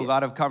I think a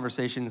lot of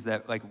conversations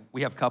that like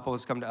we have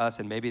couples come to us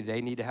and maybe they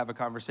need to have a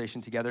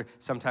conversation together.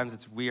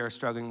 Sometimes we are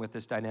struggling with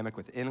this dynamic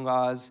with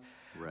in-laws.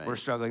 Right. We're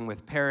struggling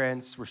with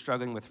parents, we're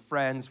struggling with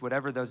friends,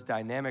 whatever those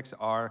dynamics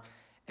are.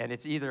 And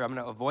it's either I'm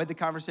gonna avoid the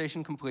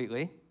conversation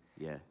completely,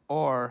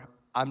 or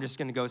I'm just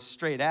gonna go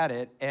straight at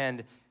it.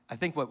 And I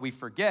think what we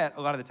forget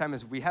a lot of the time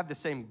is we have the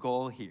same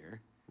goal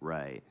here.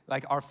 Right.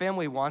 Like our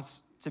family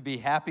wants to be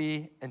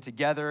happy and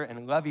together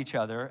and love each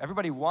other.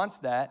 Everybody wants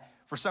that.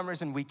 For some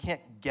reason, we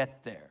can't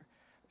get there.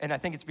 And I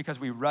think it's because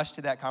we rush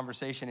to that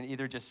conversation and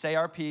either just say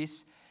our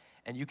piece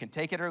and you can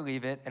take it or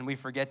leave it, and we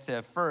forget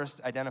to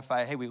first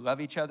identify, hey, we love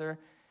each other,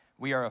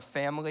 we are a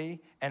family,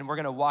 and we're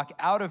gonna walk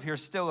out of here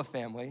still a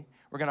family.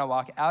 We're gonna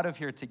walk out of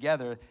here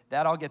together.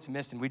 That all gets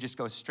missed, and we just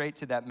go straight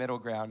to that middle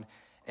ground.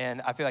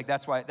 And I feel like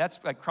that's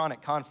like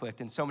chronic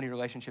conflict in so many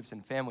relationships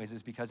and families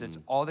is because it's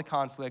all the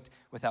conflict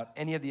without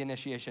any of the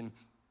initiation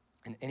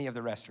and any of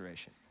the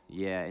restoration.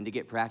 Yeah, and to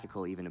get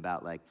practical even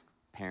about like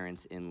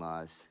parents,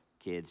 in-laws,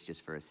 kids,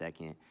 just for a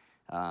second,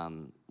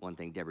 one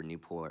thing Deborah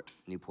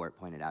Newport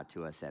pointed out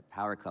to us at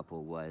Power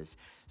Couple was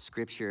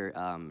Scripture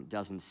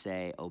doesn't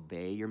say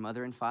obey your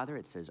mother and father,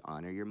 it says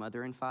honor your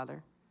mother and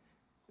father.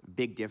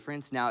 Big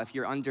difference. Now, if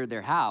you're under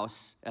their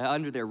house,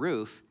 under their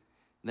roof,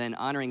 then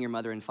honoring your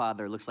mother and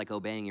father looks like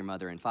obeying your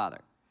mother and father.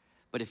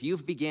 But if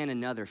you've began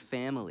another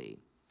family,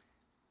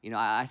 you know,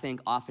 I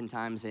think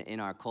oftentimes in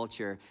our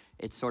culture,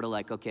 it's sort of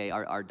like, okay,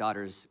 our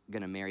daughter's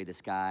gonna marry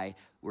this guy,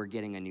 we're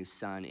getting a new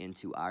son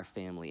into our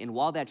family. And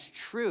while that's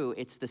true,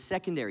 it's the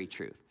secondary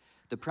truth.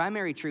 The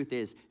primary truth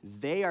is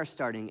they are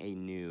starting a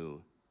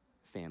new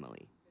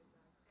family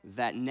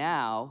that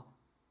now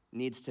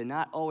needs to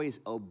not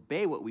always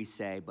obey what we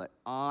say, but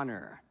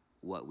honor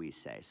what we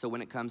say. So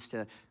when it comes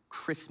to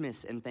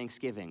Christmas and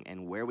Thanksgiving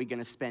and where are we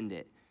gonna spend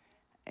it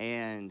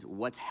and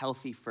what's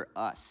healthy for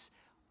us,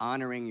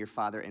 honoring your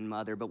father and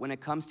mother. But when it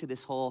comes to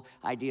this whole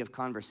idea of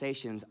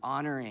conversations,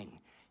 honoring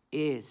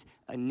is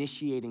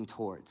initiating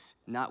towards,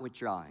 not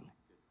withdrawing.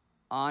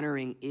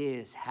 Honoring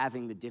is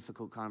having the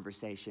difficult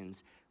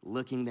conversations,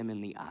 looking them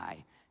in the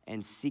eye,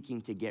 and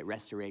seeking to get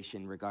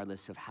restoration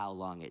regardless of how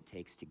long it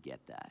takes to get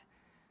that.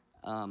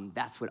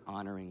 That's what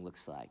honoring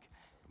looks like.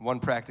 One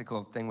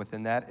practical thing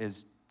within that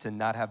is to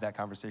not have that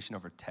conversation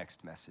over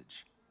text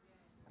message.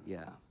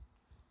 Yeah.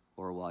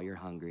 Or while you're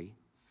hungry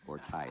or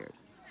tired.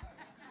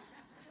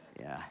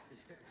 Yeah.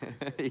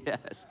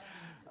 Yes.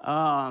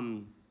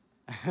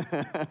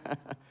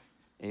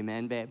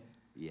 Amen, babe?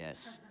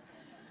 Yes.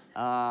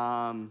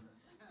 And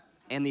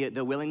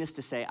the willingness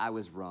to say I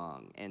was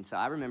wrong. And so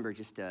I remember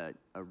just a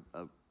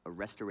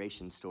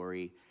restoration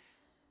story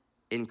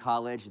in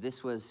college.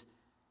 This was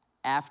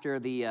after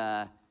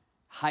the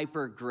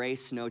hyper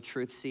grace, no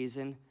truth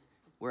season,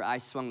 where I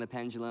swung the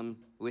pendulum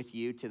with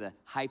you to the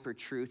hyper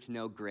truth,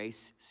 no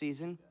grace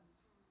season.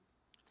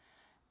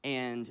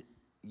 And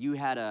you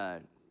made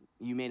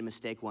a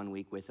mistake one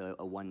week with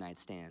a one-night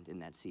stand in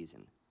that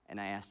season.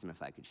 And I asked him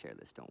if I could share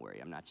this. Don't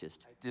worry, I'm not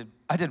just...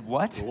 I did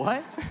what?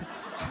 What?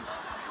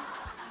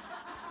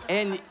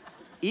 And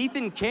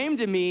Ethan came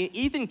to me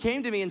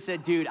and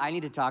said, dude, I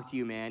need to talk to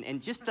you, man.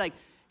 And just like,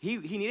 he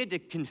needed to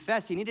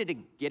confess, he needed to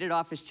get it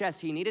off his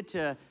chest. He's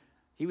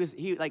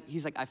like,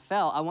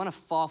 I want to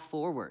fall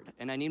forward,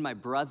 and I need my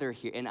brother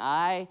here. And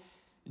I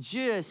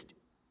just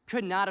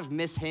could not have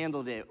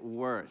mishandled it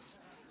worse.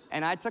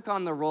 And I took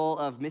on the role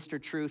of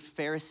Mr. Truth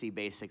Pharisee,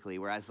 basically,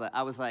 where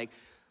I was like,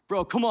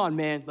 bro, come on,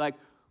 man. Like,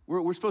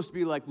 we're supposed to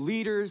be like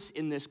leaders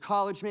in this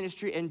college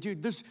ministry. And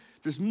dude,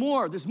 there's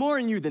more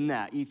in you than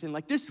that, Ethan.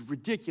 Like, this is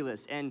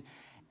ridiculous. And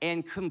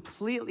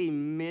completely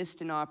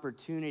missed an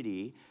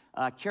opportunity,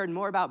 cared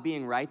more about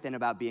being right than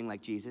about being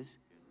like Jesus.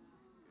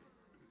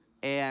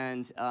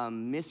 And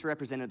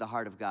misrepresented the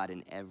heart of God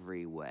in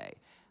every way.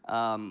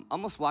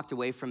 Almost walked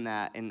away from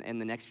that in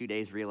the next few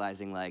days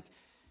realizing, like,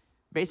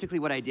 basically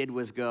what I did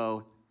was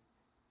go,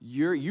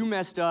 you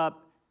messed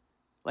up.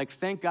 Like,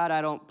 thank God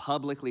I don't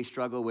publicly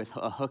struggle with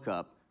a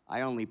hookup.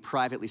 I only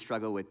privately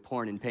struggle with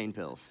porn and pain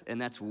pills, and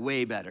that's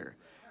way better,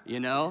 you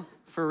know?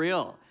 For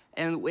real.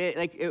 And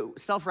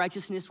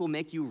self-righteousness will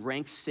make you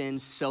rank sin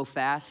so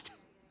fast,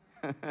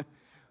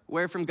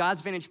 where from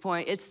God's vantage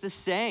point, it's the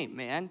same,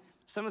 man.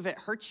 Some of it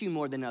hurts you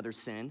more than other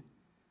sin,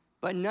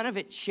 but none of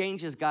it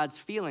changes God's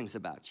feelings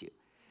about you.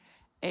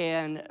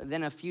 And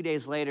then a few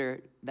days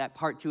later, that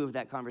part 2 of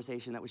that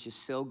conversation that was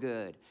just so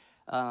good,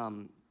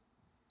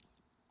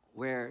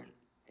 where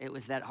it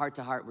was that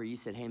heart-to-heart where you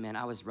said, hey, man,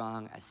 I was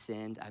wrong. I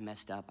sinned. I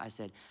messed up. I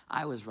said,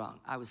 I was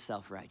wrong. I was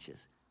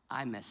self-righteous.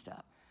 I messed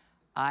up.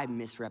 I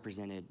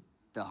misrepresented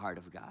the heart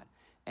of God.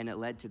 And it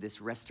led to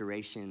this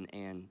restoration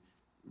and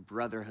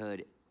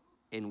brotherhood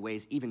in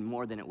ways even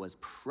more than it was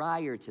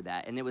prior to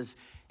that. And it was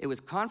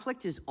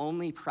conflict is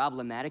only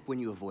problematic when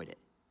you avoid it.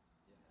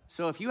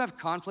 So if you have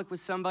conflict with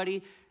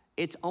somebody,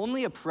 it's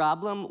only a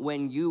problem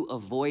when you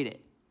avoid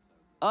it.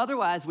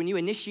 Otherwise, when you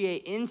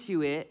initiate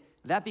into it,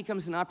 that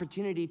becomes an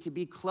opportunity to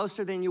be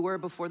closer than you were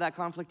before that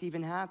conflict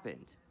even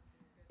happened.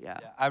 Yeah.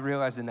 I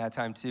realized in that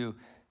time too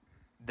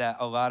that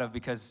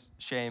because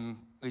shame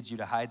leads you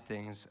to hide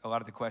things, a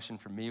lot of the question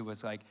for me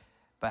was like,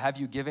 but have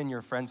you given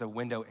your friends a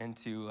window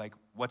into like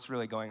what's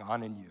really going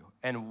on in you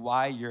and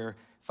why you're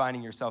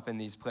finding yourself in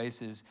these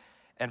places?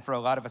 And for a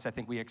lot of us, I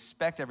think we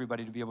expect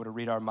everybody to be able to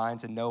read our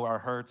minds and know our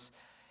hurts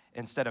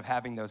instead of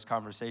having those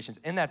conversations.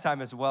 In that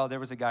time as well, there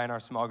was a guy in our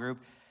small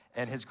group,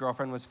 and his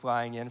girlfriend was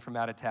flying in from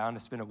out of town to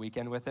spend a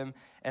weekend with him.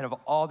 And of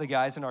all the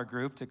guys in our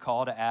group to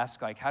call to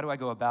ask, like, how do I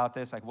go about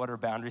this? Like, what are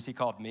boundaries? He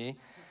called me.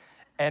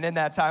 And in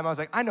that time, I was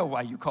like, I know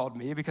why you called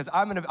me, because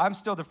I'm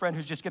still the friend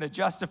who's just gonna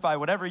justify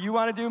whatever you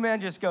wanna do, man,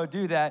 just go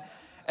do that.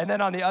 And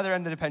then on the other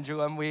end of the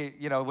pendulum, we,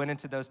 went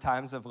into those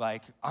times of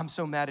like, I'm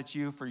so mad at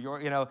you for your,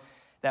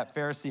 that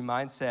Pharisee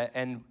mindset.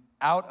 And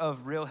out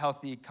of real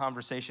healthy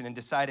conversation and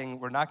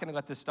deciding we're not gonna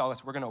let this stall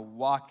us, we're gonna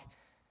walk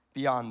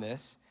beyond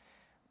this,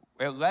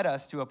 it led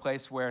us to a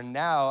place where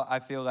now I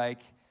feel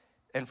like,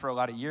 and for a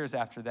lot of years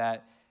after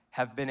that,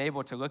 have been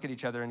able to look at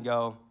each other and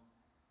go,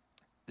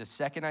 the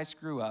second I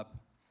screw up,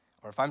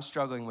 or if I'm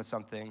struggling with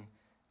something,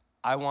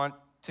 I want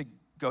to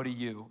go to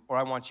you, or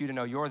I want you to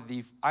know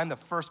I'm the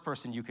first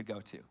person you could go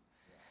to,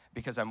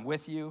 because I'm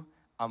with you,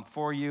 I'm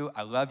for you,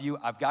 I love you,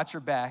 I've got your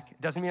back.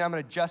 It doesn't mean I'm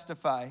gonna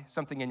justify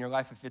something in your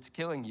life if it's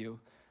killing you.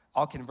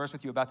 I'll converse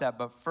with you about that,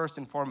 but first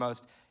and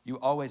foremost, you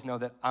always know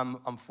that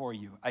I'm for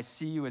you. I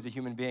see you as a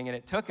human being, and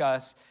it took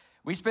us,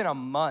 we spent a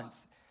month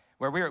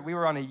where we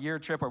were on a year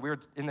trip where we were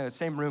in the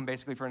same room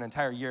basically for an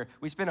entire year.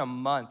 We spent a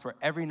month where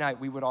every night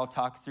we would all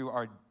talk through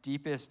our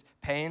deepest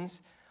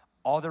pains,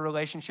 all the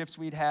relationships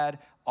we'd had,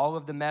 all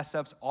of the mess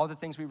ups, all the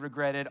things we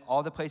regretted,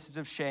 all the places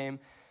of shame,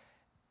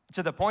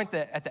 to the point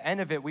that at the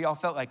end of it, we all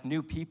felt like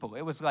new people.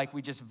 It was like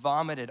we just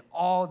vomited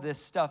all this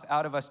stuff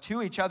out of us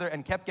to each other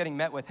and kept getting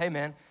met with, hey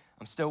man,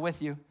 I'm still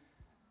with you.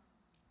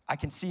 I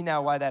can see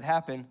now why that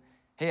happened.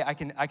 Hey, I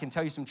can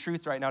tell you some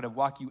truth right now to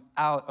walk you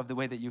out of the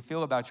way that you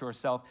feel about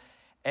yourself.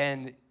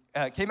 And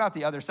came out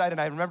the other side, and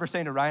I remember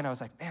saying to Ryan, I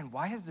was like, man,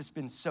 why has this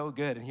been so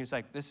good? And he was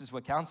like, this is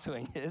what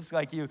counseling is.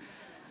 Like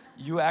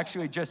you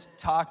actually just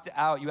talked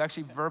out, you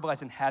actually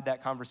verbalized and had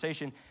that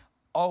conversation,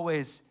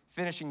 always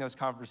finishing those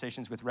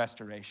conversations with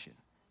restoration,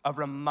 of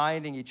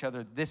reminding each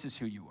other, this is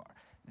who you are.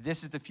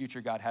 This is the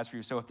future God has for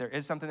you. So if there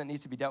is something that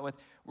needs to be dealt with,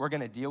 we're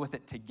gonna deal with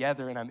it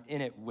together, and I'm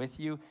in it with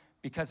you.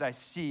 because I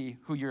see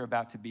who you're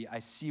about to be. I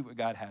see what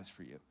God has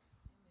for you.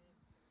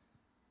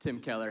 Tim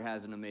Keller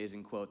has an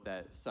amazing quote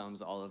that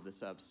sums all of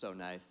this up so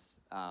nice.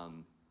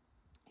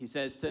 He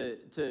says,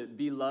 to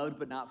be loved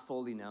but not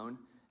fully known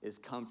is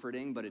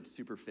comforting, but it's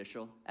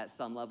superficial at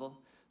some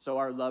level. So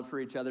our love for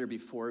each other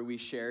before we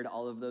shared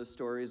all of those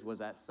stories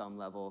was at some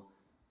level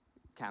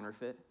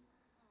counterfeit,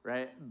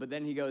 right? But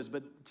then he goes,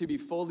 but to be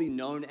fully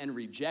known and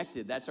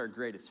rejected, that's our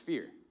greatest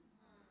fear.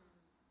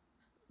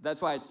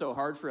 That's why it's so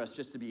hard for us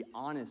just to be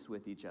honest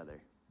with each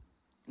other.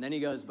 And then he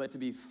goes, but to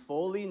be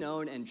fully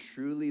known and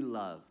truly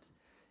loved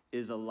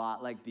is a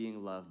lot like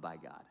being loved by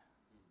God.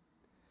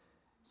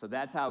 So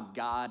that's how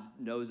God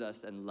knows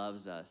us and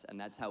loves us, and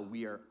that's how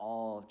we are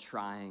all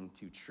trying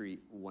to treat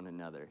one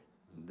another.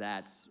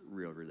 That's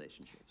real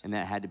relationships. And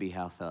that had to be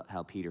how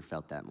Peter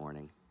felt that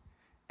morning.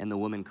 And the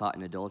woman caught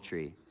in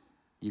adultery,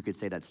 you could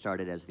say that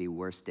started as the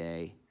worst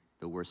day,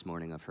 the worst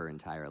morning of her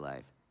entire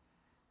life.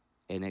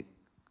 And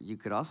you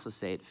could also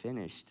say it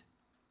finished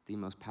the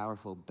most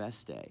powerful,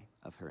 best day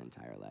of her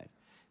entire life.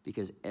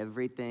 Because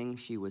everything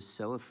she was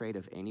so afraid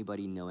of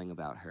anybody knowing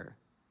about her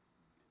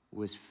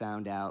was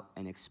found out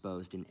and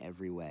exposed in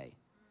every way.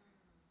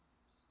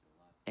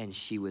 And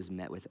she was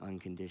met with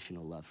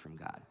unconditional love from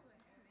God.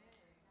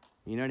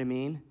 You know what I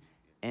mean?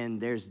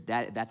 And there's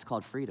that's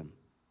called freedom.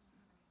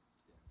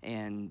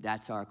 And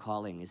that's our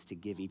calling, is to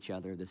give each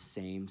other the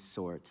same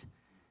sort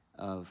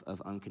of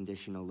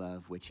unconditional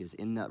love, which is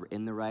in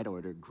the right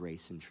order,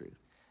 grace and truth.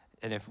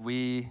 And if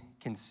we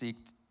can seek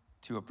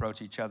to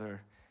approach each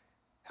other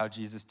how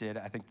Jesus did,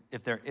 I think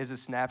if there is a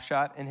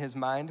snapshot in his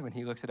mind when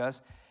he looks at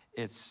us,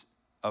 it's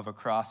of a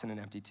cross and an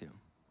empty tomb.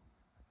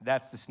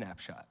 That's the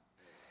snapshot.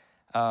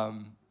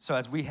 So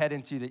as we head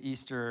into the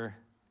Easter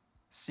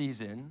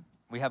season,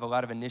 we have a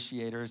lot of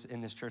initiators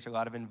in this church, a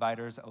lot of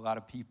inviters, a lot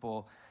of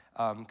people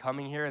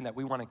coming here, and that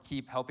we want to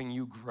keep helping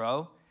you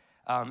grow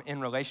in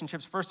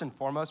relationships, first and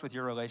foremost with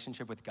your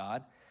relationship with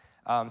God.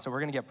 So we're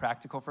going to get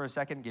practical for a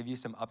second, give you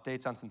some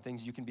updates on some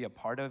things you can be a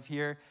part of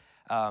here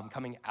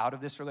coming out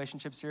of this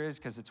relationship series,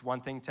 because it's one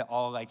thing to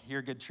all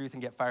hear good truth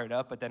and get fired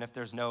up, but then if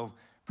there's no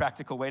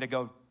practical way to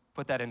go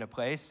put that into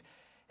place,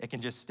 it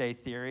can just stay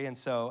theory. And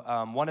so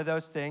one of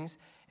those things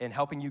in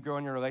helping you grow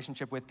in your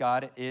relationship with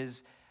God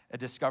is a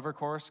Discover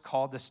course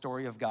called The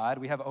Story of God.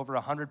 We have over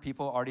 100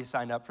 people already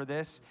signed up for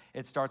this.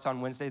 It starts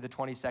on Wednesday the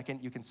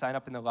 22nd. You can sign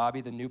up in the lobby.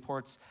 The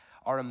Newports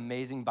are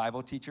amazing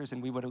Bible teachers,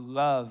 and we would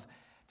love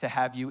to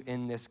have you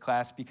in this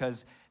class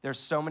because there's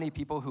so many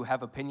people who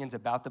have opinions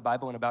about the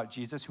Bible and about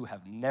Jesus who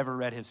have never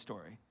read his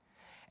story.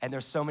 And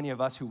there's so many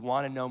of us who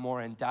want to know more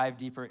and dive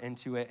deeper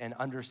into it and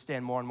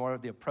understand more and more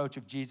of the approach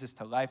of Jesus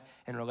to life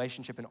and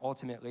relationship and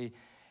ultimately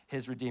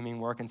his redeeming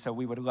work. And so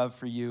we would love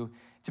for you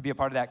to be a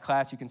part of that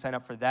class. You can sign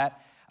up for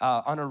that.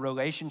 On a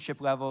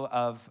relationship level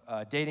of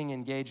dating,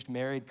 engaged,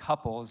 married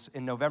couples,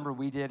 in November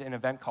we did an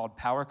event called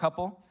Power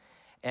Couple.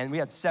 And we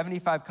had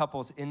 75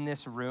 couples in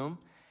this room.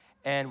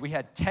 And we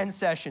had 10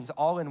 sessions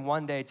all in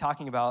one day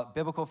talking about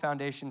biblical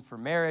foundation for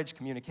marriage,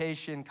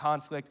 communication,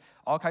 conflict,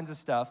 all kinds of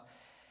stuff.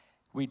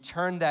 We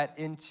turned that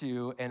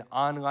into an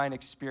online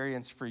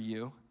experience for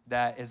you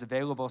that is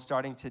available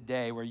starting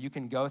today, where you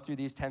can go through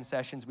these 10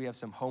 sessions. We have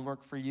some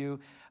homework for you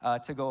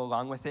to go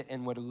along with it,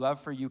 and would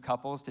love for you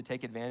couples to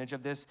take advantage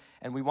of this.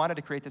 And we wanted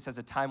to create this as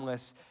a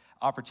timeless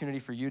opportunity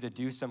for you to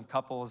do some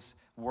couples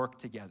work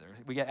together.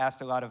 We get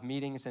asked a lot of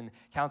meetings and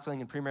counseling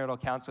and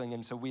premarital counseling,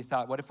 and so we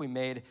thought, what if we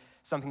made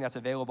something that's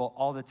available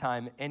all the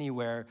time,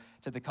 anywhere,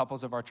 to the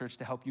couples of our church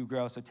to help you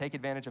grow? So take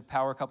advantage of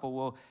Power Couple.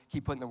 We'll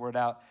keep putting the word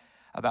out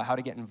about how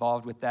to get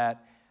involved with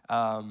that.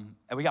 And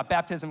we got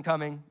baptism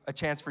coming, a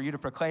chance for you to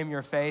proclaim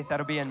your faith.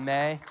 That'll be in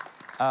May.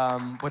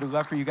 Would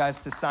love for you guys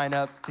to sign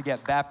up to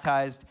get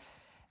baptized.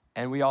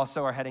 And we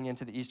also are heading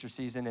into the Easter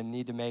season and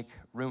need to make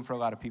room for a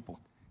lot of people.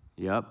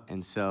 Yep,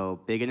 and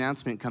so big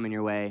announcement coming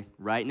your way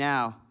right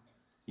now.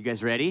 You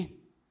guys ready?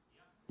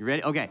 You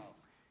ready? Okay.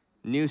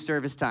 New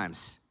service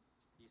times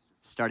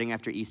starting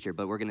after Easter,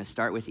 but we're going to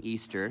start with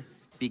Easter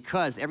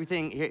because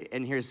everything here,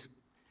 and here's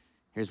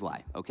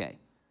why. Okay.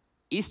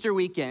 Easter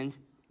weekend,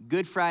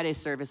 Good Friday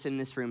service in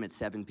this room at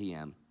 7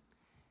 p.m.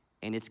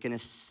 And it's going to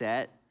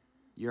set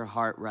your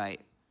heart right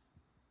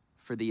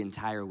for the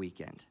entire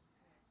weekend.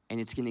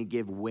 And it's going to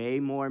give way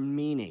more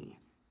meaning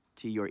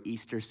to your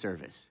Easter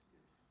service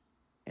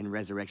and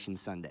Resurrection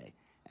Sunday.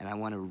 And I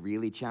want to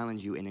really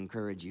challenge you and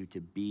encourage you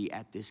to be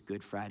at this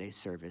Good Friday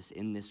service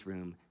in this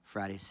room,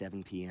 Friday,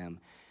 7 p.m.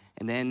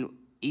 And then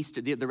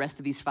Easter, the rest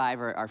of these five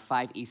are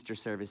 5 Easter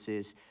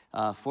services,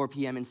 4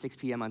 p.m. and 6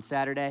 p.m. on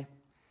Saturday.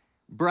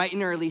 Bright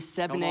and early,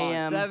 7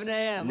 a.m., 7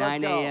 a.m.,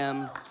 9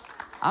 a.m.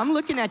 I'm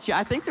looking at you.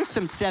 I think there's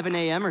some 7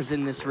 a.m.ers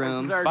in this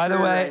room. By the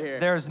way,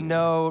 there's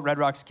no Red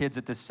Rocks kids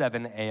at the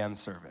 7 a.m.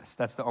 service.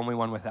 That's the only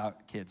one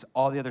without kids.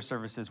 All the other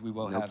services we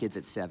will have. No kids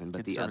at 7, but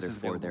kids the other 4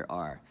 available. there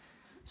are.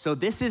 So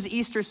this is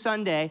Easter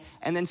Sunday,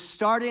 and then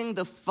starting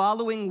the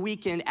following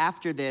weekend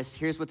after this,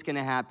 here's what's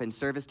gonna happen.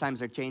 Service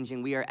times are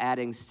changing. We are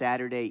adding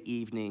Saturday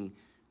evening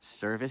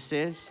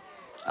services.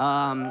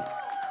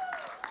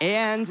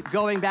 and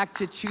going back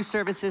to 2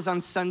 services on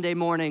Sunday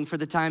morning for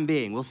the time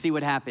being. We'll see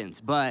what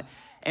happens.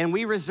 And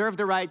we reserve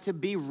the right to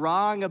be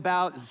wrong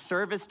about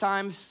service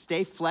times.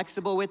 Stay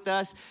flexible with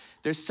us.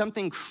 There's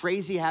something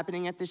crazy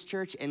happening at this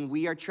church, and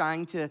we are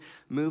trying to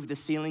move the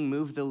ceiling,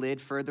 move the lid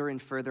further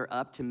and further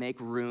up to make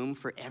room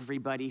for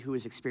everybody who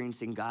is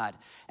experiencing God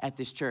at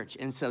this church.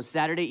 And so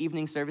Saturday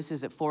evening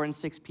services at 4 and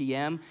 6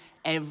 p.m.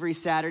 every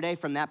Saturday.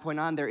 From that point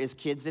on, there is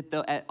kids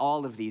at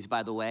all of these,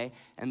 by the way,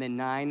 and then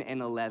 9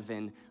 and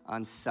 11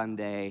 on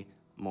Sunday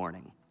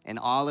morning. And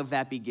all of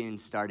that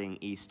begins starting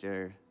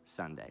Easter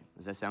Sunday.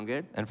 Does that sound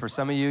good? And for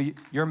some of you,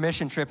 your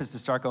mission trip is to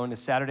start going to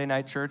Saturday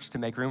night church to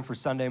make room for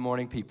Sunday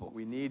morning people.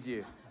 We need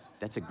you.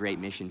 That's a great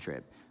mission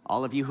trip.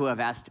 All of you who have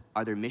asked,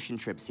 are there mission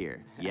trips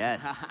here?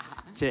 Yes,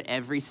 to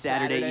every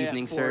Saturday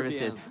evening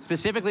services,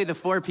 specifically the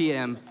 4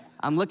 p.m.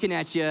 I'm looking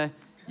at you.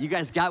 You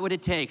guys got what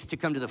it takes to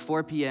come to the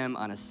 4 p.m.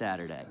 on a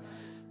Saturday.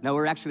 No,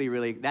 we're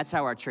actually that's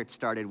how our church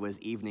started, was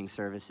evening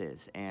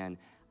services. And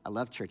I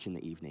love church in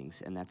the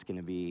evenings, and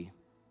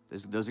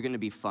those are gonna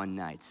be fun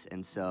nights.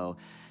 And so,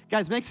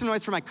 guys, make some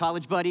noise for my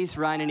college buddies,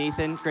 Ryan and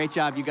Ethan. Great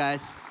job, you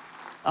guys.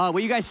 Will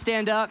you guys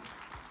stand up?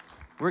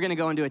 We're gonna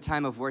go into a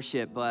time of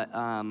worship, but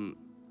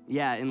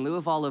in lieu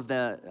of all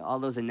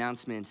those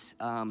announcements,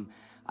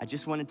 I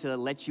just wanted to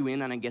let you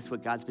in on, I guess,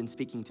 what God's been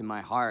speaking to my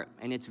heart.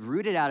 And it's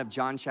rooted out of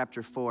John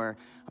chapter 4.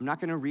 I'm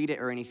not gonna read it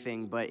or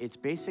anything, but it's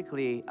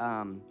basically,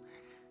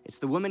 it's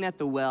the woman at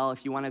the well,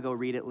 if you wanna go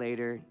read it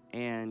later.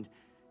 And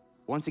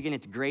once again,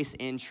 it's grace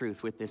and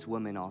truth with this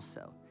woman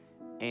also.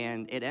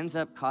 And it ends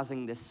up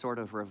causing this sort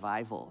of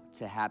revival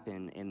to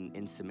happen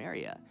in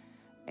Samaria.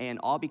 And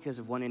all because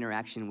of one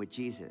interaction with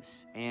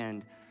Jesus.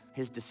 And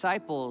his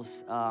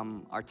disciples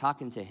are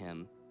talking to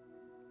him.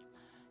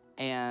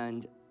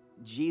 And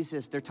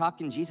Jesus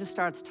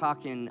starts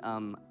talking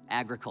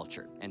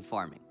agriculture and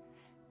farming.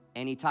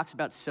 And he talks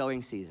about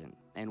sowing season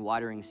and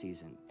watering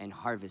season and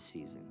harvest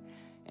season.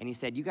 And he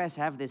said, you guys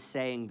have this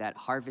saying that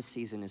harvest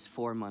season is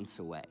 4 months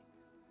away.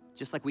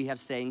 Just like we have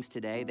sayings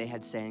today, they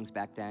had sayings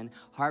back then.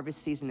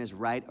 Harvest season is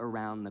right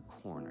around the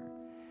corner.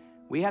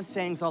 We have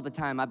sayings all the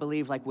time. I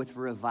believe like with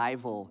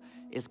revival,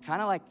 it's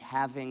kind of like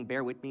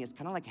bear with me, it's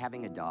kind of like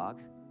having a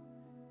dog.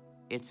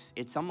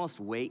 It's almost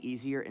way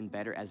easier and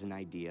better as an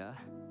idea.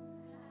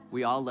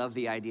 We all love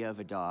the idea of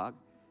a dog.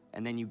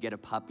 And then you get a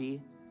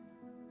puppy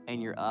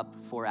and you're up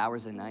 4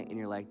 hours a night and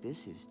you're like,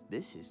 this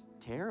is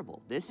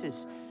terrible. This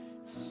is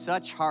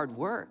such hard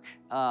work.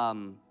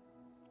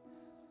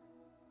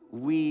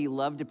 We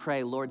love to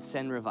pray, Lord,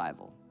 send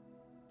revival.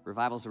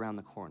 Revival's around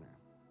the corner.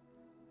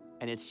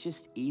 And it's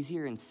just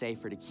easier and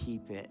safer to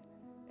keep it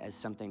as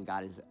something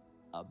God is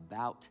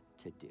about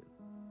to do.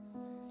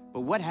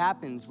 But what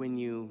happens when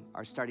you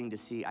are starting to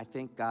see, I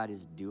think God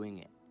is doing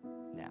it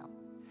now?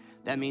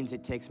 That means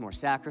it takes more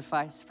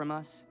sacrifice from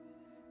us.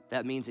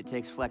 That means it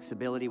takes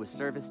flexibility with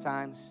service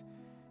times.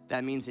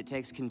 That means it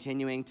takes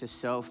continuing to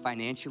sow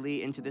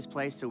financially into this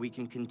place so we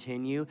can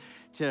continue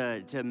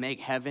to make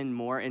heaven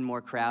more and more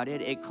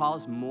crowded. It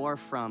calls more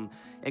from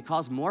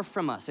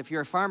us. If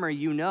you're a farmer,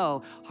 you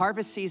know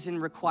harvest season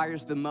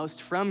requires the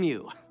most from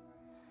you.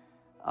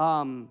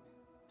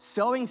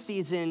 Sowing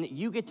season,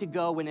 you get to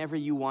go whenever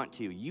you want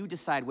to. You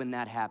decide when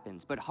that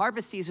happens. But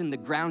harvest season, the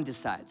ground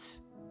decides.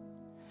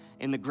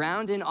 And the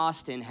ground in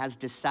Austin has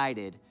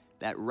decided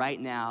that right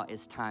now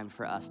is time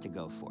for us to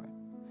go for it.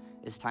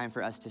 It's time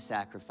for us to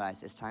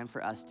sacrifice. It's time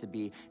for us to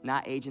be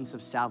not agents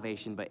of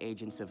salvation, but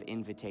agents of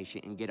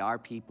invitation and get our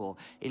people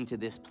into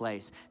this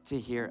place to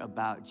hear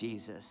about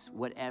Jesus.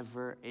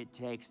 Whatever it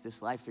takes.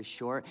 This life is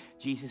short.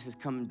 Jesus is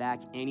coming back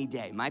any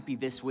day. Might be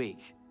this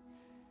week.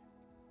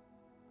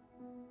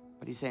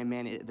 But he's saying,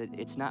 man,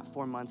 it's not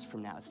 4 months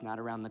from now. It's not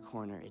around the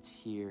corner. It's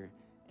here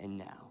and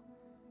now.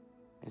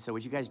 And so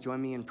would you guys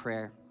join me in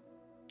prayer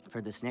for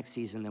this next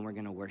season? Then we're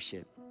going to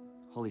worship.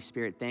 Holy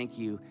Spirit, thank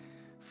you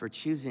for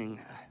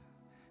choosing,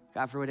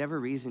 God, for whatever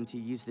reason, to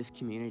use this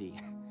community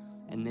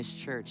and this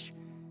church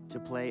to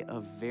play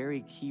a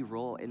very key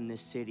role in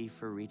this city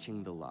for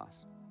reaching the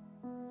lost.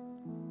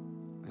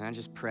 And I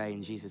just pray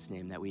in Jesus'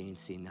 name that we ain't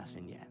seen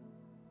nothing yet.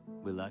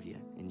 We love you.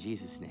 In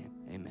Jesus' name,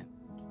 amen.